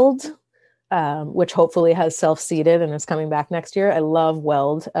grown weld, which hopefully has self-seeded and is coming back next year. I love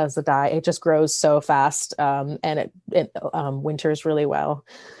weld as a dye. It just grows so fast, and it winters really well.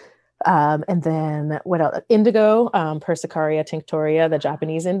 And then what else? Indigo, Persicaria tinctoria, the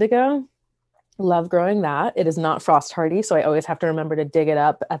Japanese indigo. Love growing that. It is not frost hardy, so I always have to remember to dig it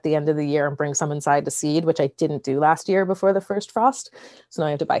up at the end of the year and bring some inside to seed, which I didn't do last year before the first frost. So now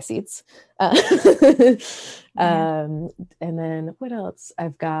I have to buy seeds. And then what else?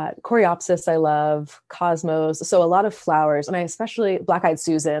 I've got Coreopsis. I love Cosmos. So a lot of flowers, and I especially Black-eyed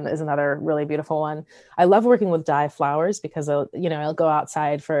Susan is another really beautiful one. I love working with dye flowers because I'll go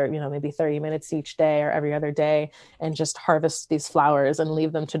outside for, maybe 30 minutes each day or every other day and just harvest these flowers and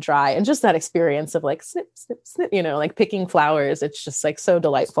leave them to dry. And just that experience of like snip, snip, snip, like picking flowers. It's just like so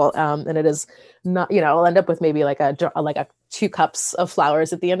delightful. And it is not, I'll end up with maybe like a 2 cups of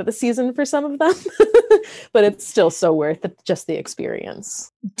flowers at the end of the season for some of them, but it's still so worth it, just the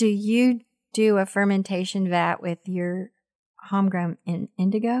experience. Do you do a fermentation vat with your homegrown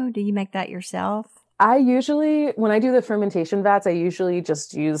indigo? Do you make that yourself? I usually, when I do the fermentation vats, I usually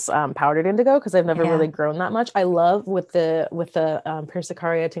just use powdered indigo because I've never really grown that much. I love with the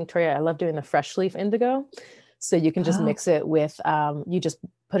Persicaria tinctoria, I love doing the fresh leaf indigo. So you can just mix it with, you just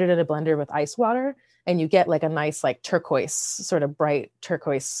put it in a blender with ice water, and you get like a nice, like turquoise, sort of bright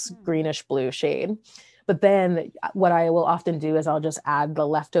turquoise, greenish blue shade. But then what I will often do is I'll just add the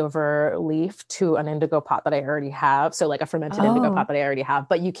leftover leaf to an indigo pot that I already have. So like a fermented indigo pot that I already have,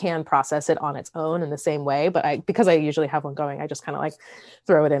 but you can process it on its own in the same way. But because I usually have one going, I just kind of like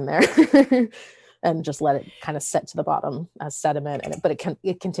throw it in there and just let it kind of set to the bottom as sediment. But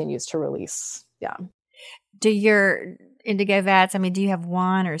it continues to release. Yeah. Do your indigo vats, do you have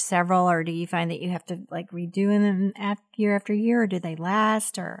one or several, or do you find that you have to like redo them year after year, or do they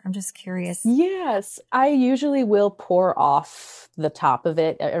last? Or I'm just curious. Yes, I usually will pour off the top of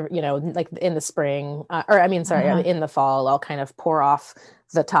it, like in the spring, in the fall, I'll kind of pour off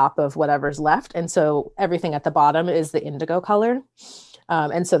the top of whatever's left. And so everything at the bottom is the indigo color.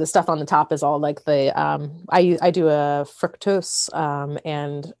 And so the stuff on the top is all like the, I do a fructose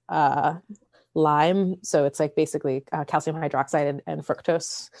and lime. So it's like basically calcium hydroxide and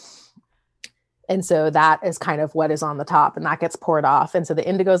fructose. And so that is kind of what is on the top, and that gets poured off. And so the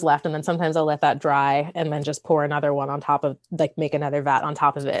indigo's left, and then sometimes I'll let that dry and then just pour another one on top of, like make another vat on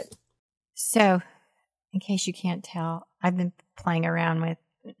top of it. So in case you can't tell, I've been playing around with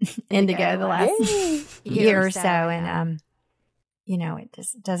indigo the last Yay. year or so. And, it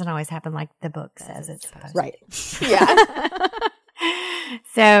just doesn't always happen like the book says it's supposed Right. to. Yeah.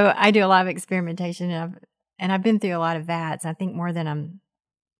 So I do a lot of experimentation, and I've been through a lot of VATs. I think more than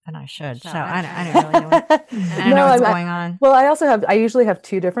I should. So I don't really know. I don't know what's going on. Well, I usually have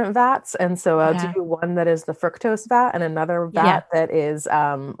two different vats. And so I'll do one that is the fructose vat and another vat that is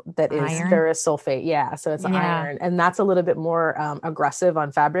iron? Ferrous sulfate. Yeah. So it's iron. And that's a little bit more aggressive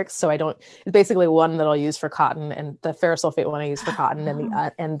on fabrics. So it's basically one that I'll use for cotton, and the ferrous sulfate one I use for cotton,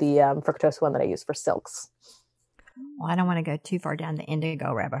 and the fructose one that I use for silks. Well, I don't want to go too far down the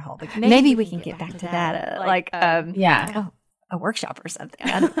indigo rabbit hole, but maybe we can get back to that. A workshop or something.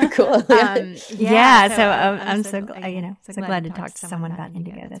 Cool. So I'm so glad to talk to someone about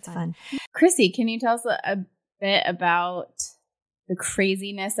indigo. That's fun. Christi, can you tell us a bit about the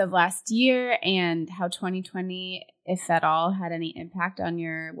craziness of last year and how 2020, if at all, had any impact on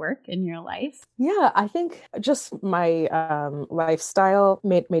your work and your life? Yeah, I think just my lifestyle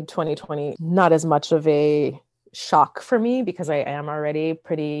made 2020 not as much of a shock for me, because I am already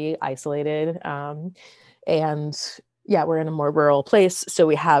pretty isolated. We're in a more rural place, so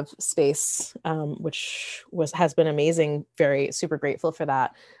we have space, which has been amazing. Very super grateful for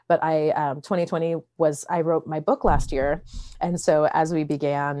that. But 2020 I wrote my book last year, and so as we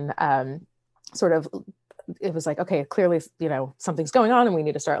began, it was like, okay, clearly, something's going on, and we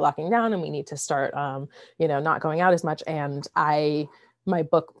need to start locking down, and we need to start, not going out as much. And my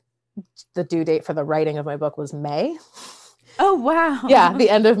book, the due date for the writing of my book was May. Oh, wow. Yeah, the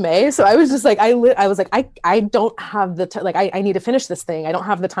end of May. So I was just like, I was like, I don't have the time. Like, I need to finish this thing. I don't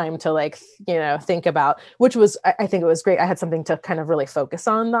have the time to think about, which was, I think it was great. I had something to kind of really focus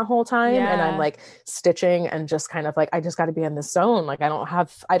on that whole time. Yeah. And I'm like stitching and just kind of like, I just got to be in this zone. Like, I don't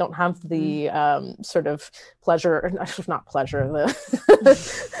have the sort of pleasure, not pleasure, I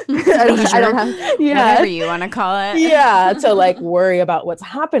don't have, whatever you want to call it. Yeah. To like worry about what's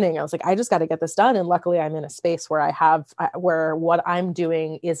happening. I was like, I just got to get this done. And luckily I'm in a space where where what I'm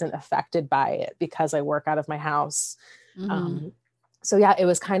doing isn't affected by it, because I work out of my house. Mm-hmm. So yeah, it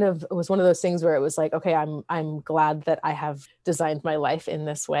was one of those things where it was like, okay, I'm glad that I have designed my life in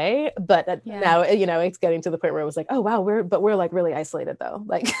this way, but now, it's getting to the point where it was like, oh wow, we're like really isolated though.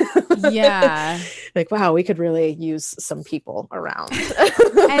 Like, yeah, like, wow, we could really use some people around.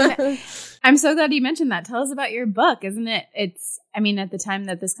 And I'm so glad you mentioned that. Tell us about your book. Isn't it? At the time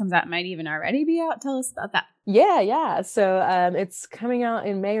that this comes out, it might even already be out. Tell us about that. Yeah. So it's coming out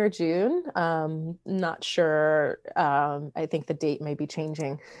in May or June. Not sure. I think the date may be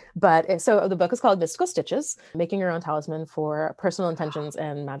changing. But so the book is called Mystical Stitches, Making Your Own Talisman for Personal Intentions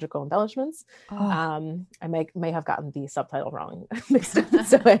and Magical Embellishments. I may have gotten the subtitle wrong mixed up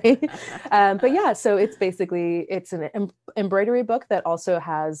this way. But yeah, so it's an embroidery book that also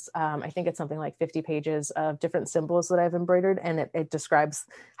has, I think it's something like 50 pages of different symbols that I've embroidered. And it describes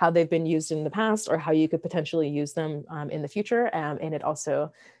how they've been used in the past or how you could potentially use them in the future. And it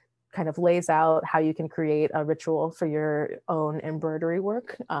also kind of lays out how you can create a ritual for your own embroidery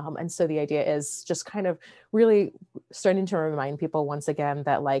work. And so the idea is just kind of really starting to remind people once again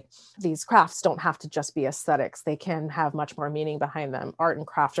that like these crafts don't have to just be aesthetics. They can have much more meaning behind them. Art and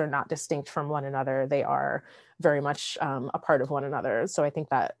craft are not distinct from one another. They are very much a part of one another. So I think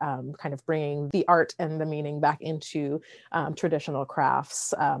that kind of bringing the art and the meaning back into traditional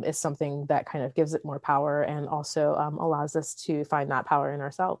crafts is something that kind of gives it more power and also allows us to find that power in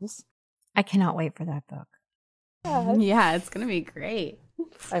ourselves. I cannot wait for that book. Yeah, it's going to be great.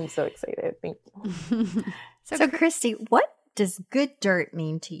 I'm so excited. Thank you. So Christi, what does good dirt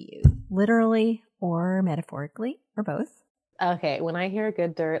mean to you? Literally or metaphorically or both? Okay, when I hear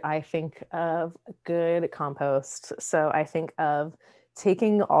good dirt, I think of good compost. So I think of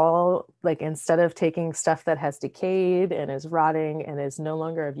taking instead of taking stuff that has decayed and is rotting and is no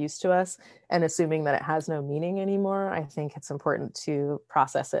longer of use to us and assuming that it has no meaning anymore, I think it's important to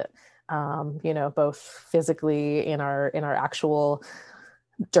process it, both physically in our actual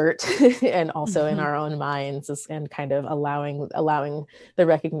dirt and also in our own minds, and kind of allowing the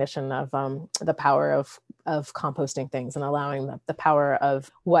recognition of the power of composting things, and allowing the power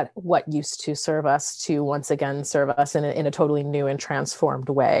of what used to serve us to once again serve us in a totally new and transformed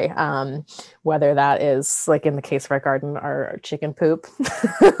way. Whether that is, like in the case of our garden, our chicken poop,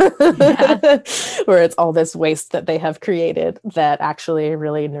 where it's all this waste that they have created that actually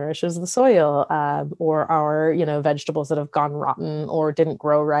really nourishes the soil, or our vegetables that have gone rotten or didn't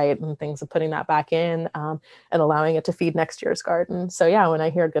grow right, and things of putting that back in and allowing it to feed next year's garden. So yeah, when I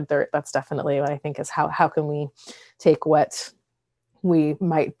hear good dirt, that's definitely what I think is how can we take what we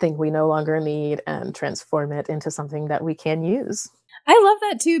might think we no longer need and transform it into something that we can use. I love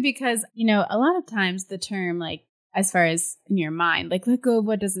that too, because, a lot of times the term, like, as far as in your mind, like, let go of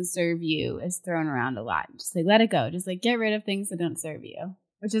what doesn't serve you is thrown around a lot. Just like, let it go. Just like, get rid of things that don't serve you,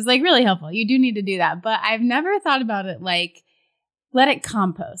 which is like really helpful. You do need to do that. But I've never thought about it like, let it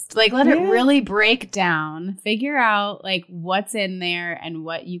compost, like, let it really break down, figure out like what's in there and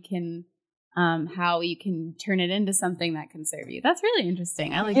what you can, how you can turn it into something that can serve you. That's really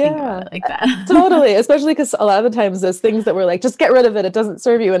interesting. I like thinking about it like that. Totally. Especially because a lot of the times there's things that we're like, just get rid of it. It doesn't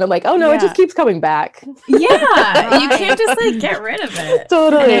serve you. And I'm like, oh no, it just keeps coming back. Yeah. You can't just like get rid of it.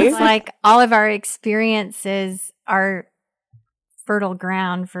 Totally. And it's like all of our experiences are fertile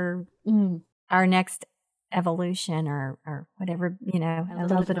ground for our next evolution or whatever, a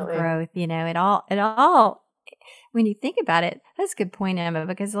little bit of growth, it all, when you think about it, that's a good point, Emma,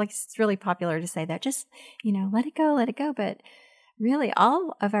 because like it's really popular to say that, just, let it go. But really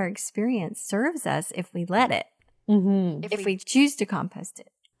all of our experience serves us if we let it, if we choose to compost it.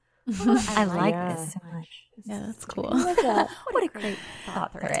 I like this so much. Yeah, that's cool. What a great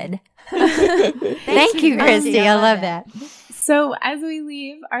thought thread. Thank you, Christi. I love that. So as we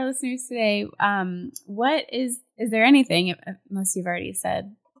leave our listeners today, what is there anything, unless you've already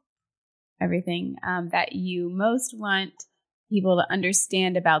said everything, that you most want people to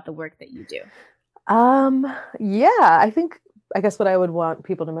understand about the work that you do? I guess what I would want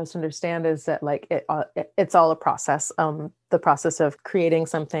people to most understand is that like it's all a process. The process of creating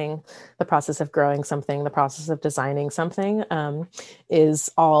something, the process of growing something, the process of designing something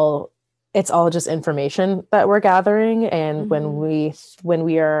it's all just information that we're gathering. And when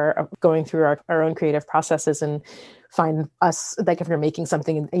we are going through our own creative processes and find us, like if you're making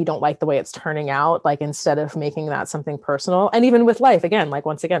something and you don't like the way it's turning out, like instead of making that something personal, and even with life, again, like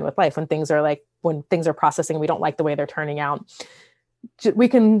once again with life, when things are processing, we don't like the way they're turning out, we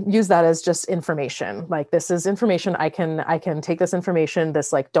can use that as just information. Like, this is information. I can take this information,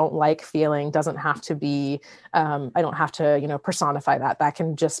 this like don't like feeling doesn't have to be, I don't have to, personify that. That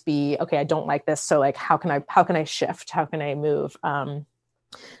can just be, okay, I don't like this. So like, how can I shift? How can I move? And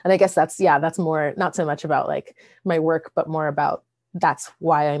I guess that's more, not so much about like my work, but more about that's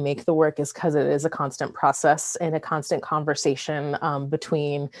why I make the work, is because it is a constant process and a constant conversation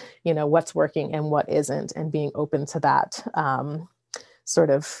between, what's working and what isn't, and being open to that.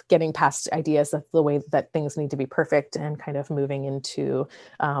 Sort of getting past ideas of the way that things need to be perfect and kind of moving into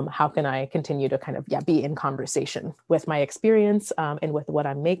how can I continue to kind of be in conversation with my experience and with what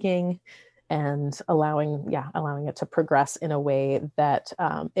I'm making, and allowing it to progress in a way that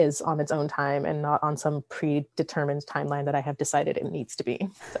is on its own time and not on some predetermined timeline that I have decided it needs to be.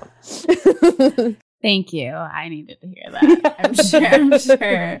 So. Thank you. I needed to hear that. I'm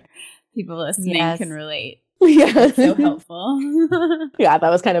sure people listening can relate. Yeah. That's so helpful. Yeah, that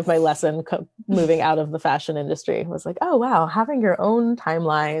was kind of my lesson moving out of the fashion industry, was like, oh, wow, having your own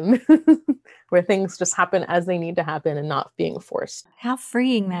timeline where things just happen as they need to happen and not being forced. How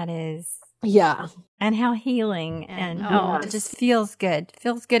freeing that is. Yeah. And how healing. And it just feels good.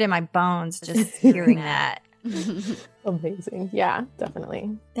 Feels good in my bones just hearing that. Amazing. Yeah,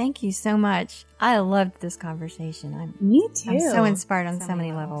 definitely. Thank you so much. I loved this conversation. Me too. I'm so inspired on so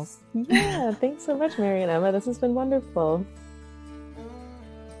many levels. Yeah, thanks so much, Mary and Emma. This has been wonderful.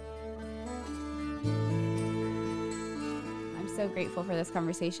 I'm so grateful for this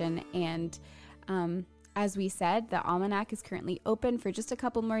conversation. And as we said, the Almanac is currently open for just a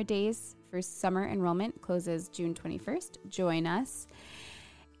couple more days for summer enrollment. Closes June 21st. Join us.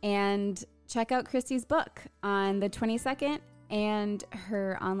 And check out Christi's book on the 22nd and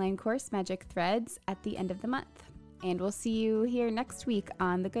her online course, Magic Threads, at the end of the month. And we'll see you here next week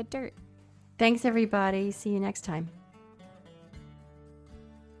on The Good Dirt. Thanks, everybody. See you next time.